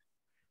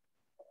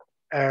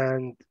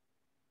 And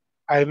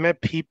I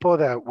met people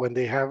that when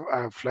they have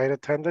a flight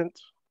attendant,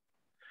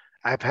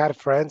 I've had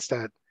friends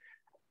that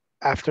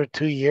after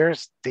 2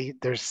 years,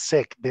 they're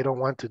sick. They don't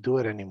want to do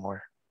it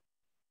anymore.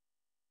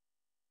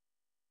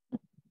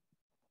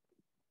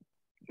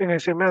 And I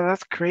said, man,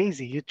 that's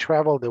crazy. You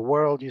travel the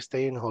world, you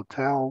stay in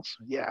hotels.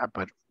 Yeah,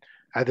 but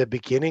at the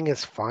beginning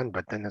it's fun,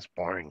 but then it's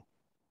boring.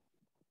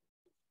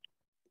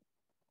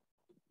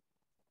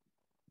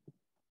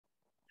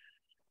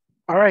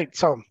 All right,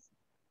 so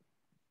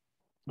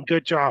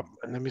good job.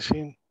 Let me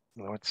see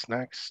what's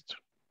next.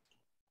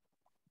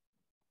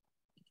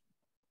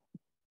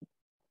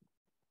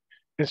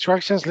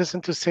 Instructions,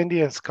 listen to Cindy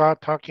and Scott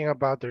talking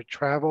about their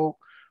travel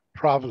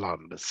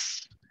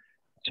problems.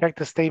 Check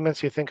the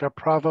statements you think are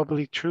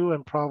probably true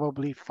and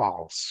probably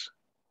false.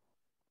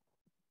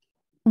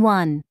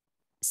 1.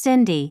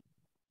 Cindy.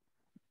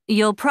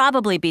 You'll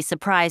probably be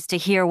surprised to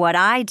hear what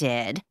I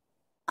did.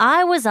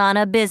 I was on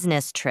a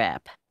business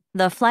trip.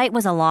 The flight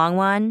was a long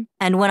one,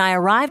 and when I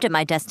arrived at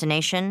my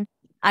destination,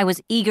 I was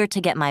eager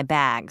to get my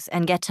bags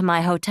and get to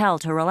my hotel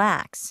to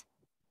relax.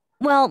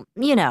 Well,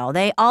 you know,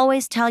 they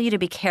always tell you to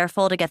be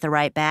careful to get the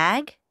right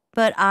bag,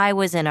 but I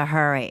was in a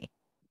hurry.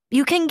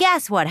 You can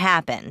guess what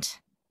happened.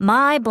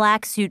 My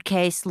black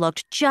suitcase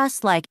looked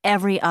just like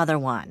every other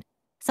one,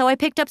 so I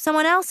picked up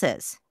someone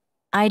else's.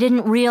 I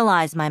didn't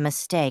realize my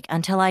mistake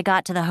until I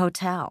got to the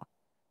hotel.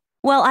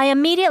 Well, I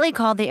immediately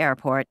called the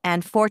airport,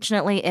 and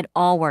fortunately, it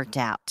all worked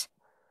out.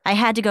 I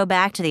had to go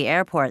back to the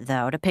airport,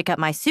 though, to pick up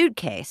my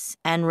suitcase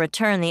and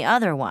return the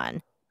other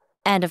one.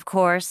 And of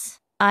course,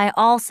 I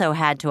also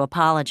had to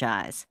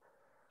apologize.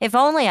 If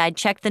only I'd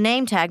checked the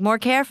name tag more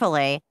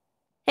carefully.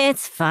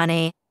 It's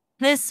funny.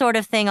 This sort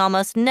of thing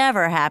almost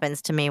never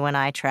happens to me when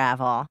I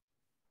travel.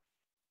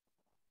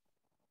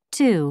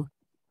 2.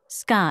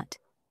 Scott.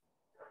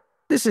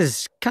 This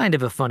is kind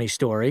of a funny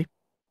story.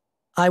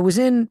 I was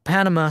in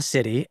Panama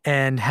City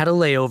and had a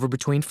layover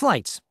between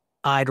flights.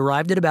 I'd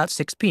arrived at about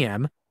 6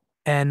 p.m.,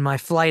 and my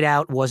flight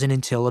out wasn't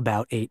until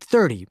about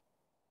 8:30.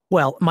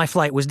 Well, my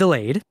flight was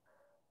delayed.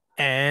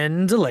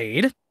 And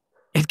delayed.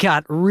 It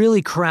got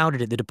really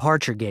crowded at the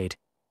departure gate.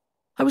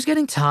 I was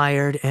getting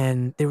tired,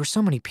 and there were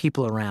so many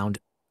people around.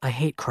 I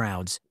hate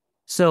crowds.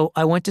 So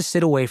I went to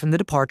sit away from the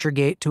departure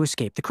gate to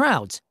escape the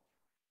crowds.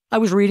 I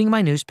was reading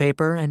my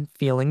newspaper and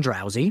feeling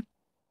drowsy.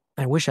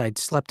 I wish I'd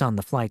slept on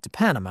the flight to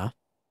Panama.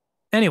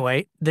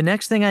 Anyway, the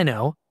next thing I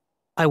know,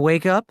 I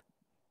wake up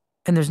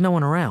and there's no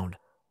one around.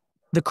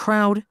 The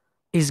crowd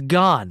is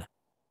gone.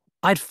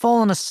 I'd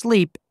fallen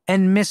asleep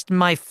and missed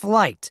my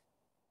flight.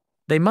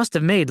 They must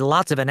have made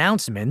lots of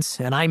announcements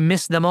and I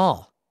missed them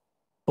all.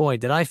 Boy,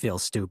 did I feel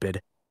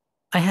stupid.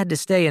 I had to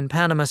stay in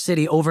Panama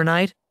City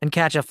overnight and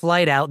catch a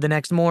flight out the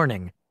next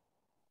morning.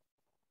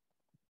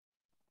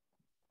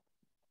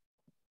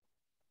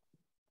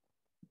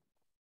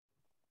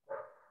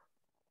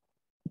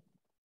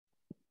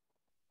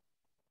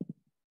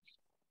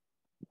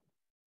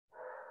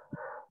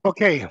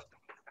 Okay,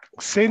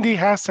 Cindy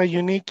has a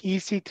unique,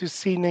 easy to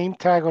see name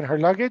tag on her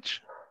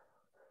luggage.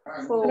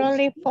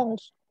 Probably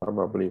false.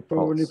 Probably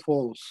Probably false.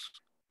 false.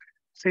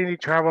 Cindy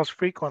travels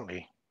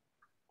frequently.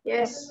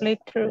 Yes. Probably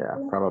true.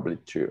 Yeah, probably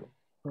true.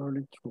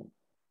 Probably true.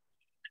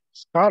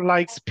 Scott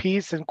likes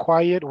peace and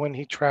quiet when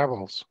he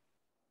travels.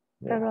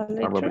 Yeah, Probably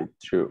probably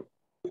true.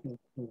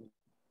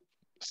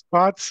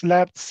 Scott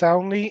slept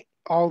soundly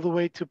all the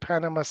way to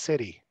Panama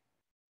City.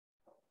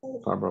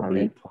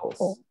 Probably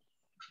false.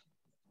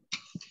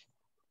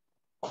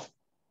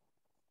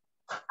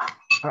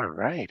 All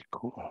right,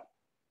 cool.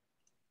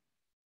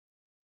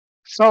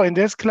 So in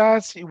this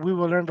class, we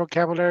will learn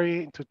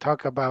vocabulary to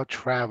talk about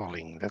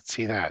traveling. Let's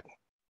see that.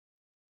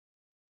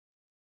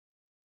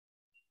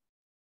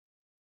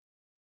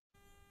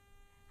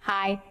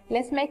 Hi,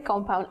 let's make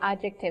compound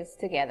adjectives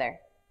together.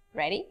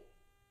 Ready?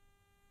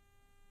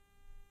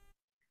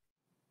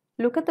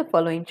 Look at the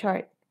following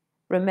chart.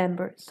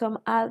 Remember, some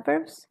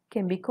adverbs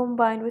can be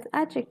combined with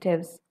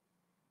adjectives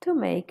to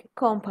make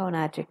compound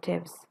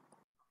adjectives.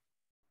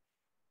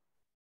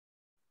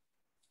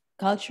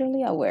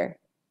 Culturally aware,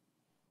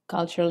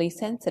 culturally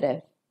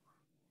sensitive,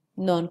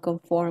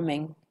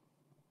 non-conforming,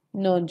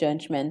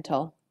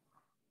 non-judgmental,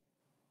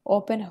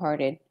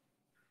 open-hearted,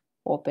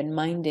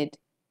 open-minded,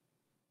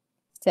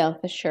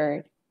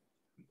 self-assured,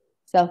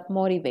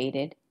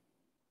 self-motivated,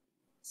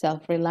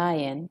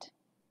 self-reliant,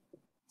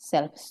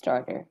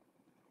 self-starter.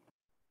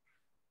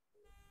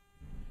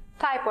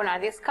 Type on our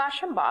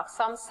discussion box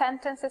some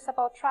sentences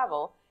about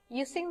travel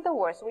using the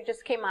words we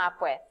just came up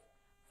with.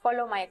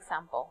 Follow my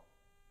example.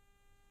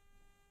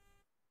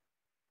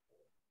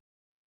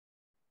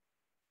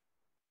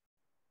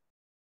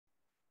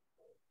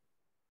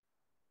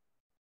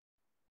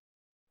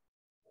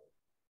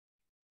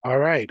 All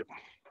right.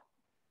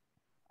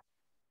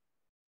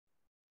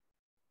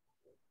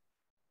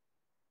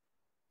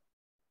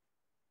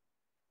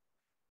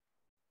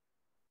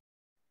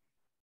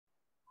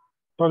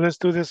 So let's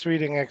do this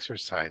reading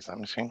exercise. Let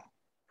me see.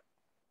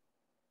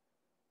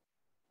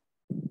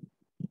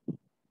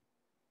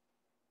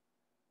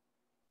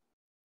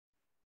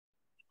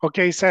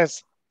 Okay, it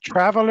says,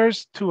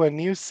 travelers to a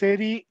new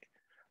city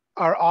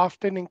are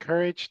often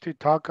encouraged to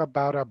talk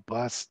about a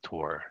bus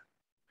tour,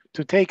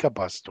 to take a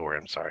bus tour,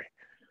 I'm sorry.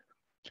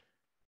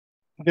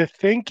 The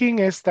thinking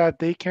is that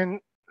they can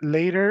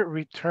later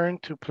return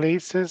to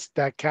places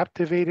that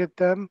captivated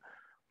them,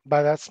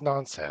 but that's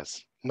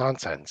nonsense.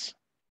 Nonsense.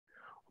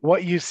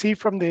 What you see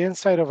from the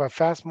inside of a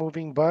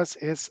fast-moving bus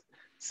is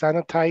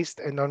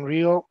sanitized and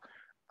unreal,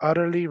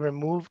 utterly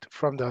removed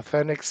from the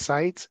authentic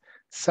sights,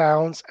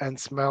 sounds, and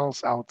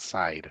smells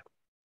outside.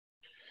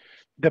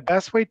 The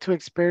best way to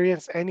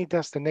experience any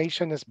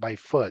destination is by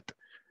foot,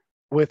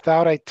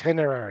 without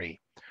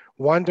itinerary,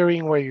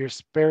 wondering where your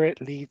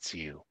spirit leads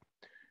you.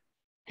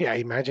 Yeah,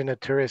 imagine a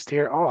tourist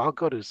here. Oh, I'll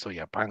go to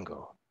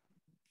Soyapango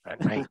at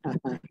night.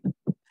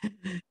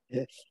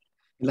 Yes.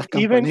 Las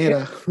Even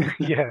campaneras.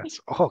 yes.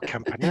 Oh,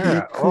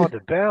 Campanera. Oh, the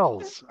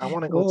bells. I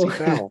want to go Oh. see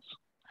bells.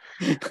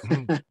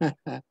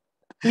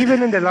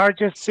 Even in the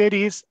largest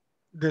cities,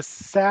 the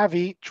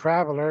savvy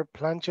traveler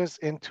plunges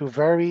into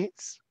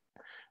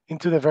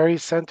the very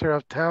center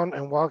of town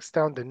and walks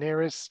down the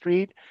nearest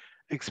street,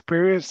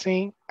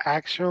 experiencing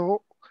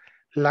actual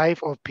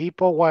life of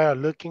people while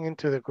looking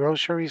into the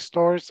grocery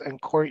stores and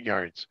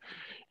courtyards.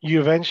 You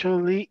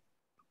eventually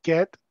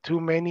get too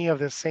many of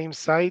the same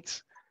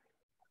sites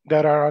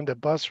that are on the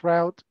bus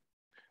route,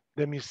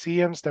 the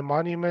museums, the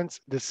monuments,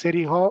 the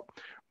city hall,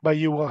 but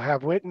you will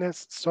have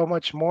witnessed so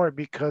much more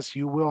because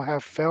you will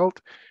have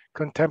felt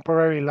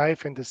contemporary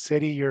life in the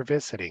city you're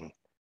visiting.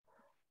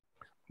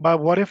 But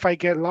what if I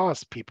get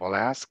lost? People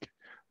ask.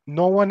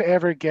 No one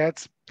ever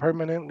gets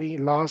permanently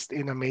lost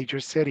in a major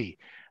city.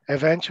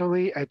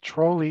 Eventually, a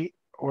trolley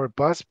or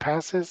bus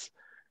passes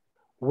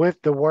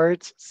with the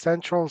words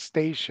Central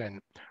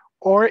Station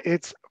or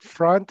its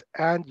front,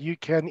 and you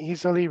can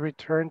easily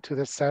return to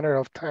the center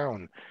of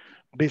town.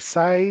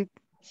 Besides,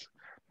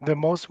 the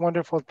most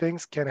wonderful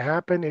things can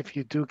happen if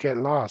you do get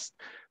lost,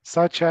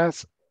 such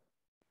as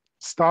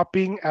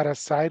stopping at a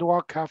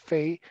sidewalk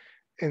cafe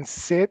and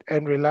sit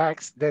and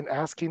relax, then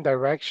asking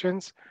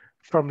directions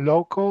from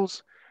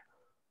locals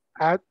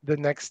at the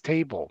next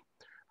table.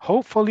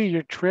 Hopefully,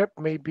 your trip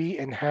may be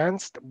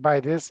enhanced by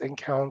this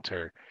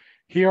encounter.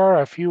 Here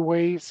are a few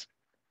ways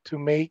to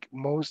make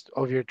most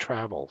of your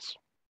travels.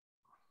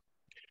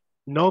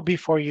 Know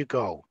before you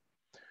go.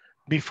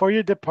 Before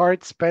you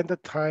depart, spend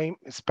time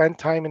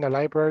in a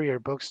library or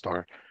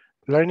bookstore,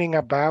 learning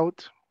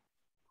about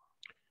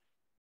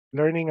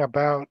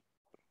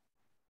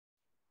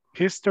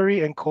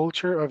history and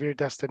culture of your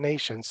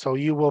destination so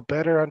you will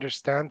better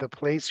understand the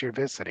place you're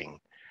visiting.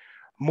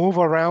 Move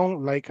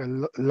around like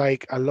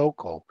a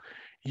local.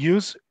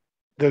 Use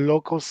the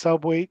local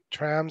subway,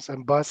 trams,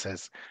 and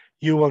buses.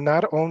 You will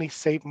not only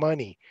save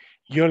money,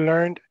 you'll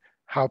learn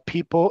how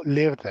people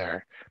live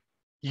there.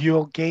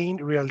 You'll gain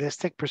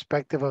realistic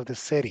perspective of the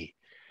city.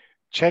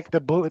 Check the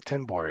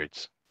bulletin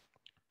boards.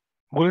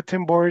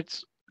 Bulletin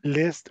boards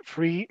list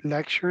free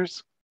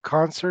lectures,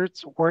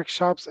 concerts,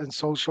 workshops, and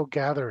social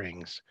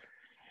gatherings,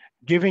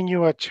 giving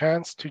you a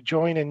chance to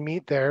join and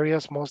meet the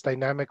area's most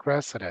dynamic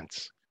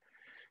residents.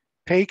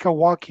 Take a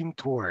walking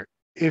tour.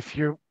 If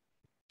you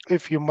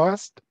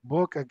must,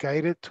 book a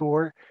guided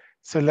tour,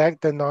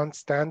 select the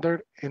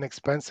non-standard,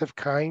 inexpensive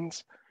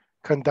kinds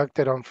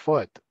conducted on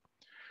foot.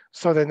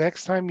 So the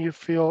next time you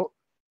feel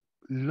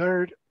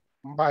lured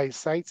by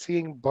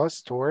sightseeing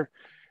bus tour,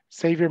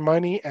 save your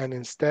money and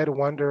instead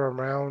wander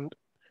around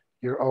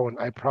your own.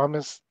 I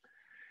promise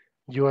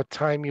you a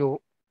time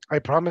you'll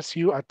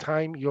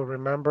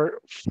remember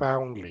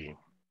fondly.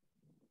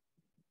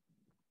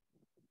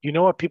 You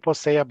know what people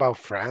say about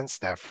France?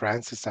 That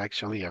France is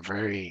actually a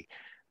very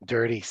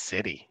dirty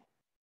city.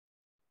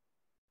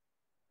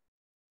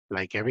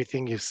 Like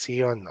everything you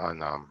see on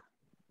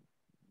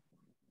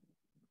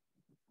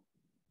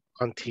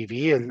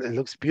TV, it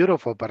looks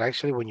beautiful, but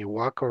actually when you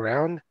walk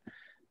around,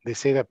 they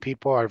say that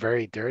people are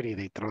very dirty.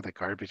 They throw the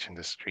garbage in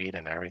the street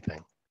and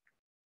everything.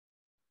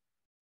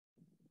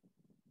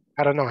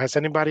 I don't know. Has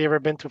anybody ever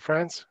been to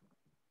France?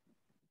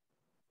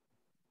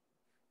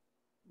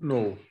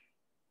 No.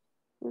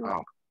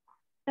 Oh,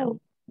 No.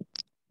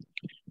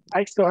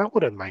 I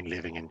wouldn't mind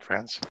living in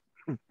France.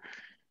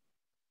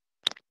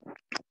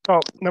 So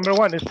number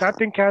one, if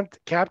something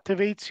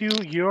captivates you,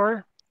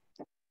 you're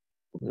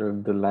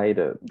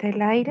Delighted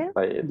Delighted?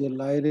 by it.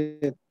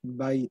 Delighted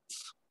by it.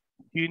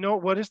 you know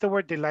what is the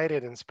word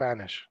delighted in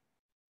Spanish?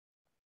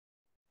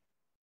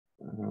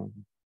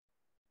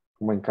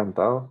 Como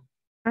encantado.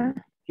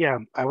 Yeah,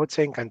 I would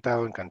say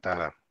encantado,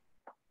 encantada.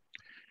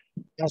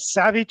 A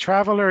savvy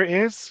traveler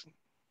is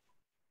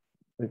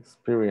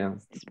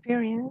Experienced.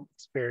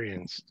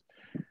 experienced.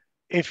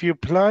 If you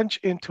plunge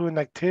into an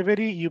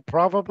activity, you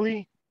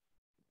probably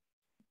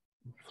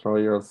Throw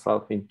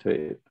yourself into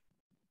it.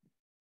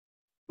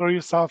 throw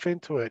yourself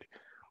into it.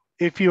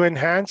 If you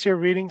enhance your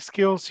reading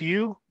skills,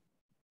 you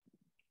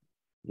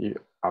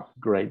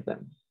upgrade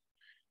them.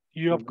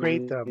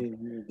 upgrade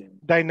them.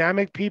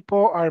 Dynamic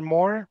people are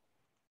more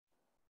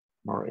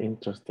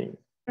interesting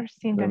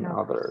than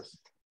others.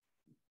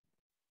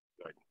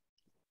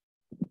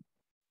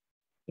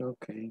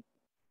 Okay.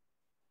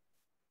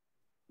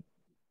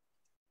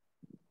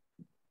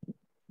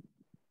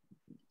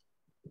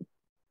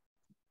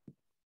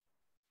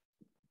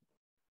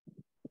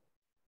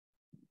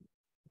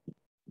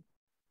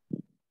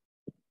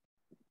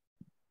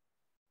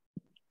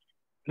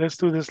 Let's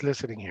do this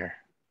listening here.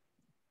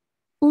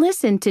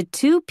 Listen to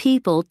two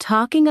people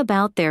talking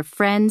about their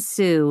friend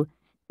Sue.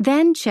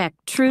 Then check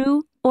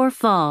true or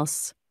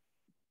false.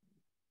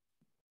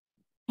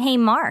 Hey,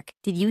 Mark,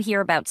 did you hear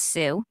about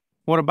Sue?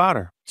 What about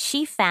her?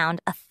 She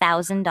found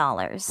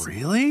 $1,000.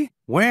 Really?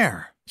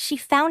 Where? She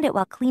found it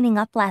while cleaning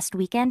up last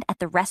weekend at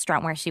the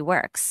restaurant where she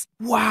works.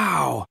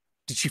 Wow!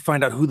 Did she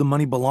find out who the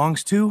money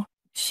belongs to?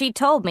 She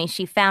told me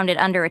she found it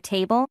under a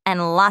table,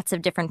 and lots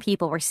of different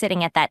people were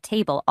sitting at that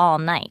table all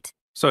night.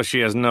 So she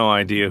has no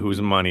idea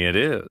whose money it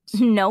is.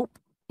 Nope.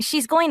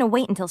 She's going to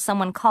wait until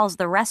someone calls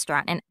the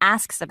restaurant and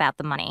asks about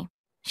the money.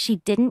 She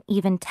didn't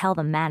even tell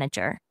the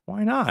manager.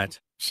 Why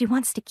not? She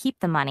wants to keep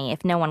the money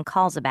if no one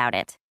calls about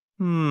it.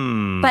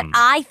 Hmm. But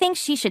I think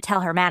she should tell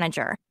her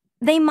manager.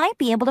 They might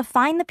be able to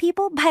find the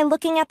people by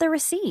looking at the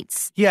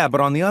receipts. Yeah, but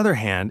on the other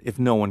hand, if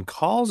no one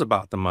calls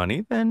about the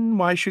money, then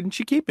why shouldn't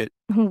she keep it?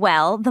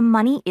 Well, the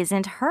money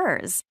isn't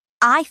hers.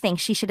 I think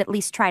she should at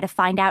least try to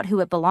find out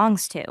who it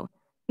belongs to.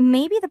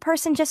 Maybe the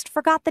person just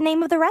forgot the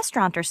name of the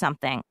restaurant or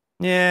something.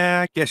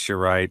 Yeah, I guess you're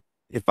right.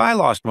 If I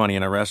lost money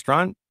in a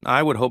restaurant,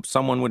 I would hope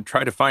someone would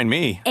try to find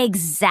me.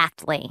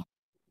 Exactly.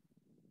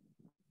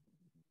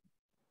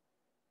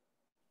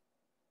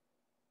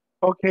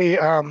 Okay,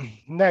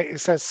 next it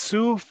says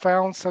Sue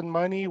found some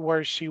money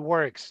where she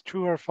works.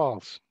 True or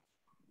false?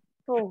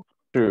 True.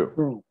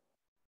 True.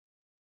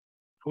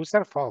 Who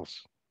said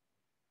false?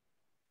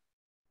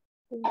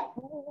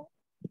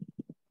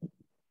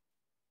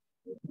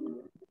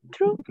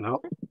 True. No.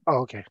 Oh,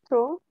 okay.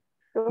 True.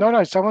 True.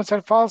 No, someone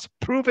said false.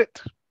 Prove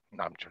it.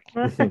 No, I'm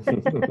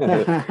joking.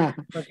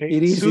 Okay.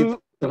 It is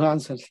Sue, the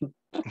answer.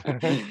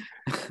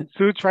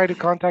 Sue tried to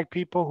contact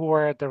people who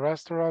were at the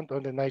restaurant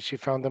on the night she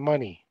found the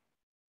money.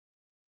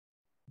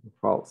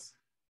 False.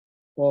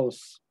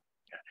 False.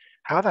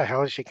 How the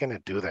hell is she gonna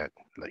do that?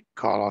 Like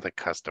call all the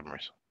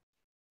customers.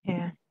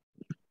 Yeah.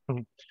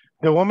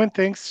 The woman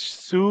thinks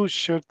Sue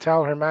should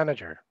tell her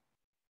manager.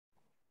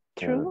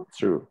 True.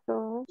 True.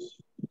 True.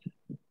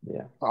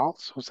 Yeah.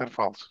 False? Who said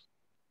false?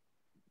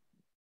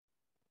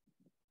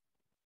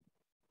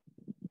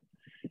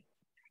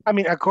 I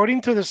mean,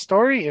 according to the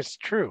story, it's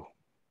true.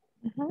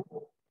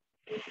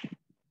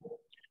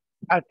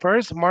 At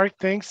first, Mark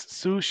thinks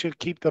Sue should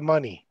keep the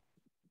money.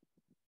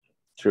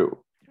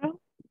 True.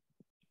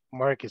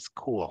 Mark is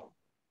cool.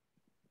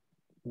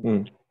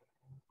 Mm.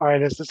 All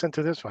right, let's listen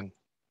to this one.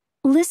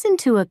 Listen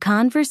to a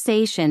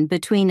conversation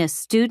between a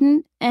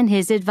student and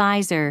his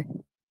advisor.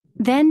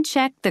 Then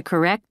check the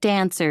correct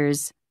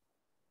answers.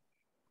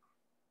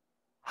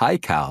 Hi,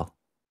 Cal.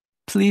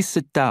 Please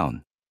sit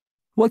down.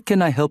 What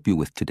can I help you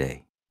with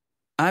today?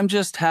 I'm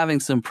just having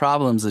some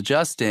problems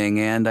adjusting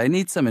and I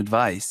need some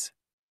advice.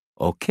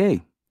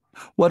 Okay.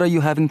 What are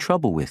you having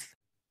trouble with?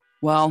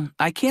 Well,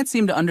 I can't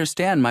seem to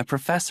understand my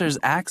professor's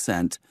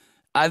accent.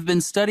 I've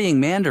been studying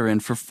Mandarin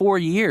for 4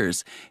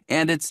 years,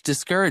 and it's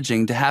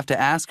discouraging to have to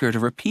ask her to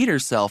repeat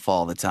herself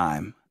all the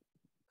time.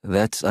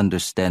 That's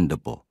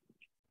understandable.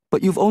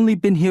 But you've only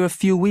been here a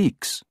few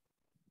weeks.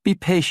 Be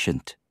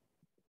patient.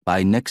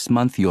 By next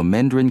month, your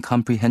Mandarin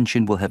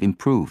comprehension will have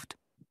improved.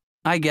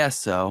 I guess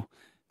so.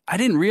 I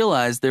didn't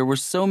realize there were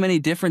so many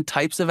different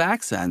types of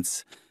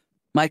accents.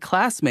 My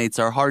classmates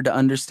are hard to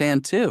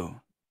understand, too.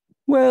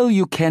 Well,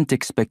 you can't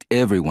expect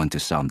everyone to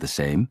sound the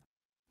same.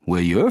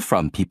 Where you're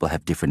from, people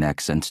have different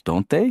accents,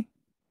 don't they?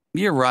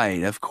 You're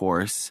right, of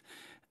course.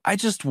 I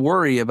just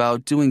worry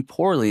about doing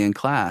poorly in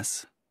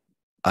class.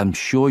 I'm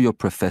sure your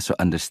professor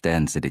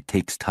understands that it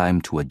takes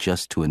time to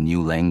adjust to a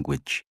new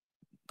language.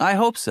 I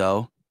hope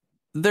so.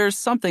 There's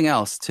something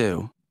else,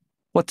 too.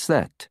 What's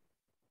that?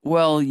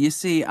 Well, you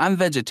see, I'm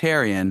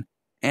vegetarian,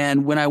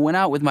 and when I went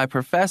out with my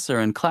professor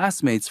and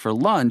classmates for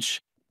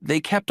lunch, they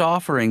kept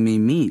offering me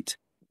meat.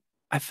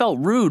 I felt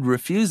rude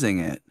refusing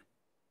it.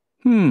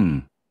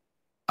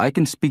 I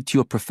can speak to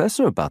your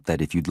professor about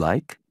that if you'd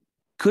like.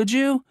 Could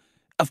you?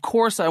 Of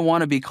course I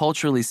want to be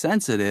culturally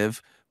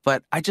sensitive,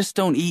 but I just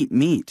don't eat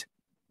meat.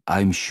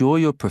 I'm sure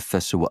your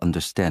professor will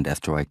understand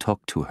after I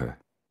talk to her.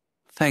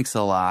 Thanks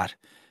a lot.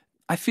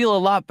 I feel a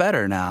lot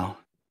better now.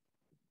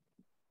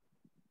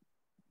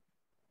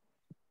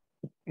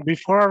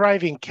 Before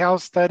arriving, Cal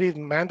studied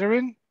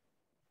Mandarin?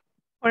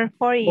 For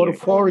 4 years.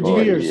 For 4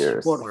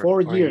 years. For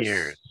 4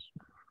 years.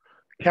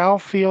 Cal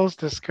feels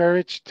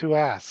discouraged to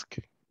ask.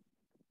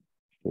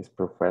 His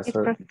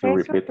professor to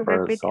repeat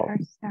herself.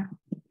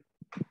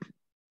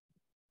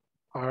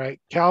 All right.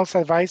 Cal's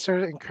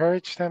advisor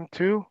encouraged them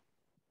to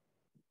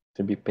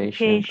be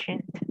patient.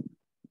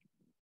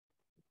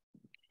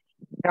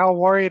 Cal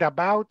worried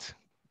about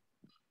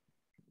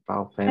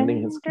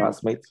offending his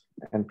classmates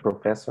and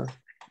professor.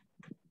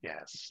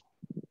 Yes.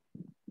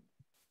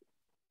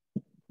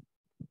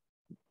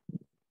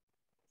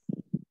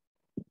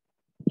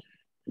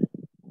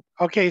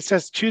 Okay, it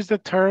says choose the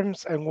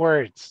terms and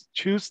words.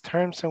 Choose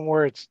terms and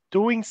words.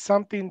 Doing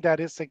something that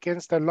is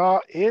against the law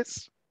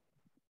is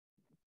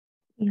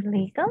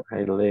illegal.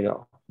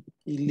 Illegal.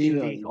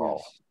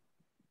 Illegal.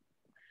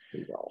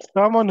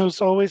 Someone who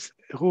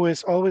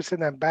is always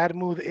in a bad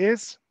mood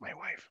is my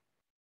wife.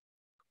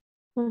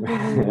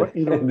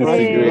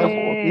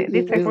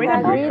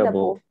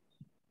 Disagreeable.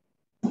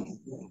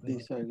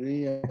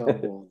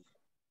 Disagreeable.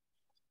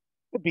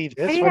 Could be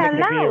this one,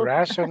 it could be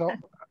irrational.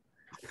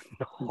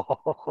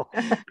 No.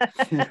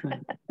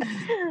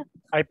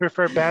 I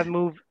prefer bad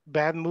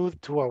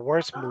mood to a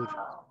worse mood.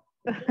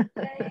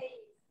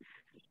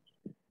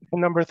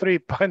 Number 3,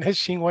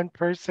 punishing one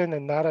person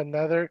and not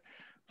another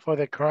for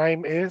the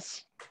crime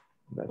is?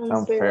 That's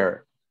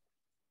unfair.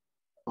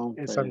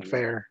 It's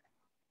unfair.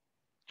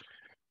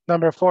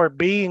 Number 4,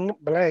 being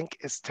blank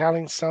is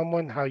telling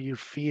someone how you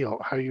feel,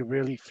 how you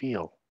really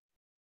feel.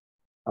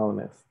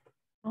 Honest.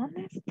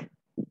 Honest.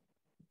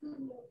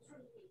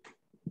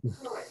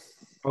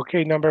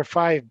 Okay, number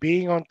 5,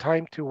 being on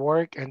time to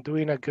work and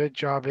doing a good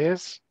job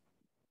is?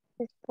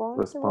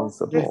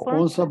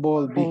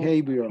 Responsible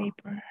behavior.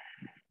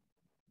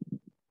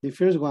 The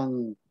first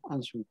one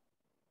answer.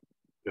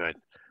 Good.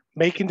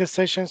 Making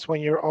decisions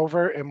when you're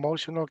over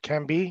emotional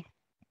can be?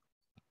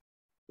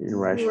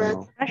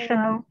 Irrational.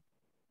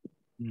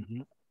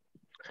 Mm-hmm.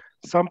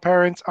 Some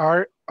parents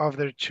are of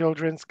their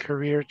children's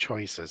career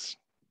choices.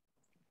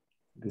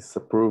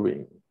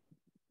 Disapproving.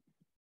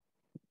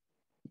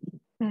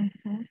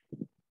 Mm-hmm.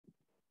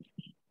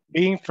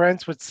 Being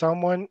friends with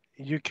someone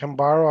you can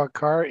borrow a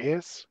car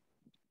is?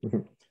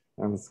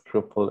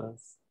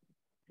 Unscrupulous.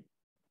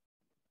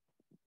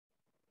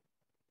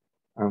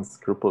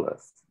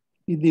 Unscrupulous.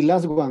 The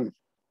last one.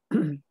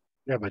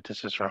 Yeah, but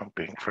this is wrong.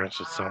 Being friends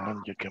with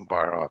someone you can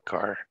borrow a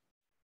car.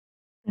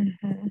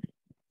 Mm-hmm.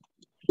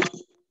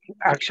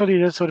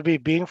 Actually, this would be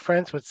being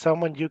friends with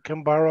someone you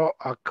can borrow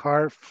a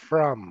car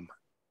from.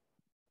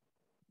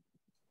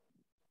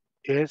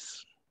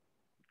 Is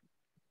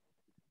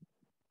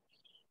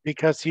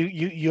because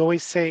you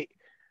always say,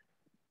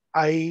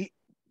 I'm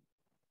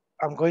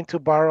going to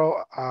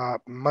borrow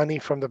money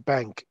from the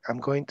bank. I'm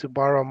going to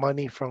borrow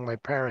money from my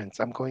parents.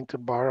 I'm going to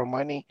borrow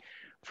money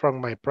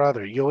from my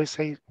brother. You always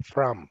say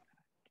from.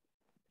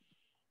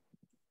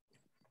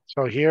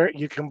 So here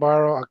you can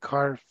borrow a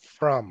car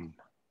from.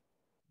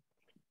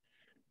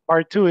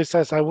 Part 2, it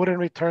says, I wouldn't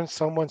return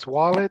someone's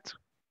wallet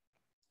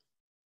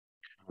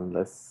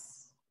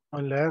unless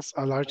a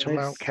large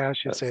amount of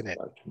cash is in it.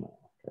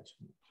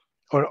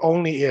 Or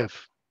only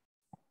if.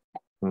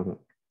 Mm-hmm.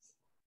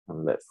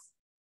 Unless.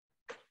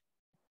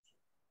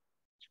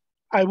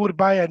 I would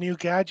buy a new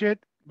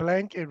gadget,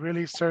 blank, it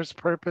really serves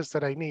purpose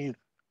that I need.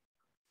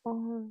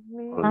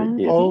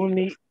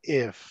 Only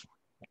if.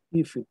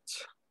 If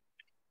it's.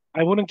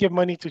 I wouldn't give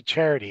money to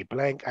charity,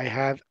 blank, I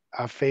have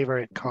a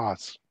favorite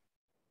cause.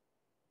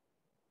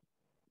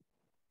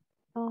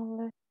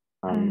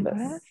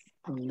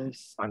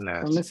 Unless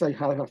I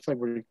have a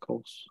favorite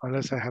cause.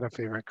 Unless I had a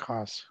favorite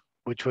cause,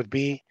 which would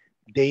be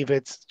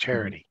David's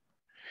charity.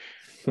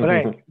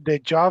 Blank, the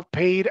job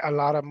paid a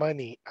lot of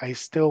money. I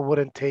still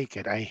wouldn't take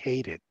it. I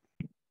hate it.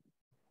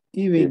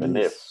 Even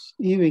if.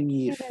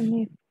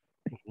 Mm-hmm.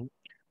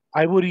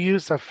 I would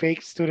use a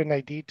fake student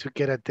ID to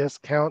get a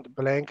discount,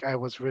 blank, I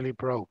was really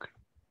broke.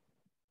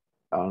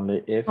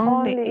 Only if.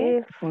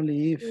 Only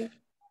if.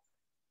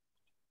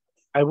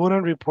 I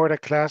wouldn't report a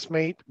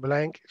classmate,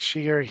 blank,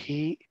 she or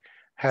he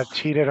had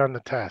cheated on the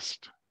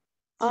test.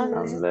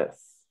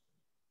 Unless.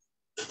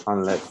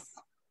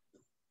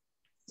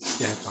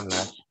 Yes,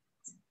 unless.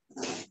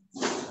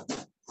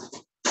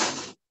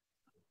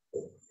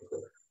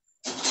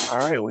 All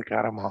right, we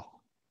got them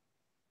all.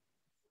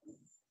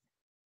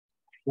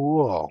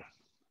 Cool.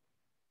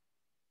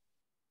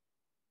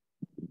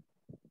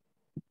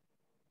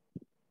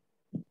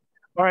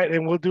 All right,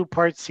 and we'll do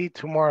part C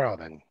tomorrow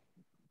then.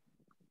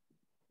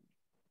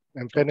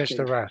 And finish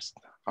the rest.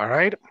 All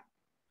right?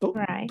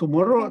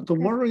 Tomorrow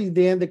is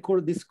the end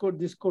of this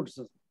course.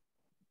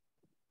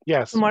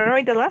 Yes. Tomorrow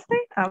is the last day?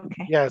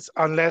 Okay. Yes,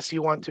 unless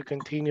you want to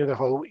continue the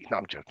whole week. No,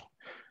 I'm joking.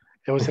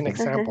 It was an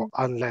example,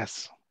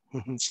 unless.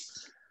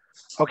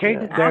 Okay,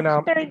 then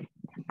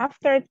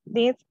after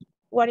this,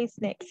 what is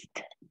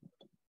next?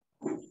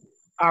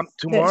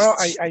 Tomorrow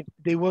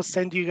they will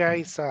send you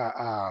guys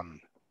I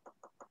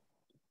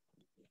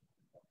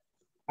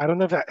don't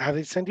know if have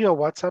they sent you a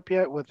WhatsApp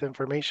yet with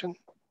information?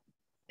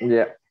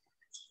 Yeah.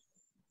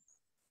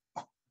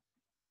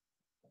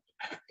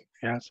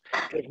 Yes.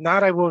 If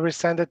not, I will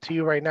resend it to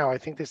you right now. I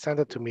think they sent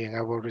it to me and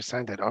I will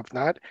resend it. If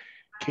not,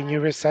 can you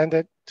resend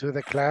it to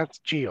the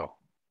class, Gio?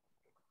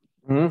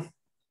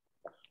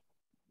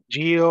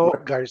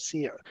 Gio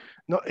Garcia.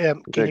 No,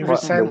 can you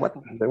resend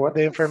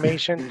the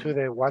information to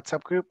the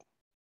WhatsApp group?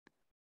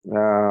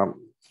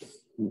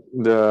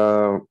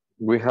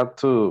 We have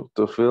to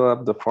fill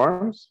up the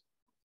forms.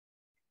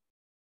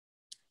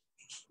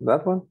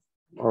 That one,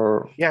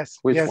 or yes,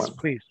 which yes, one?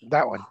 Please,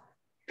 that one.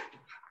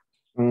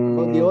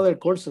 About the other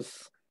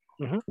courses,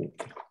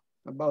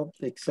 about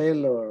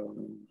Excel or.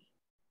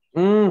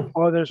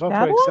 Oh, there's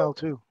also Excel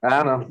too.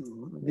 I know.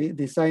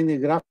 Design the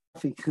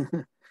graphic.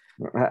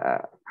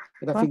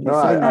 Graphic no,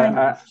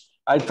 design.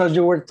 I thought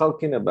you were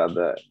talking about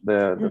the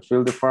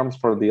fill the forms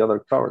for the other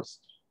covers,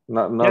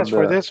 not yes,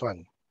 for this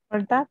one.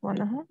 For that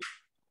one,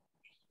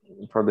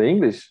 For the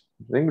English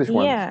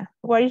one. Yeah.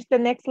 What is the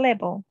next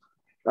level?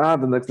 The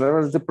next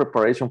level is the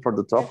preparation for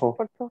the TOEFL.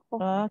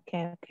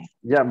 Okay.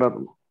 Yeah, but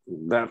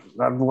that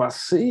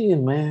was it,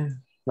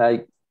 man.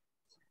 Like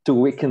 2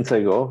 weekends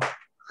ago.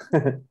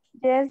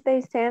 Yes,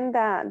 they send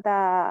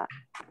the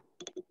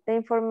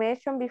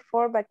information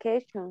before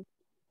vacation.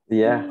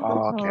 Yeah.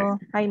 Oh, okay. Oh,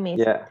 I missed.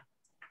 Yeah.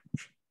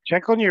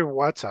 Check on your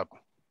WhatsApp.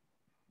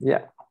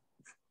 Yeah.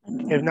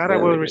 If not, I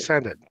will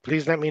resend it.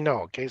 Please let me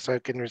know, okay? So I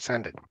can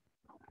resend it.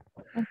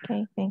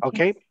 Okay, thank you.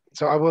 Okay,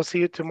 so I will see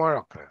you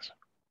tomorrow, class.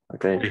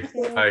 Okay.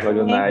 Bye. Have a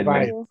good night.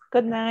 Bye.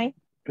 Good night.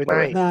 Good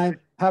Bye-bye. night. Good night.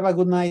 Have a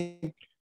good night.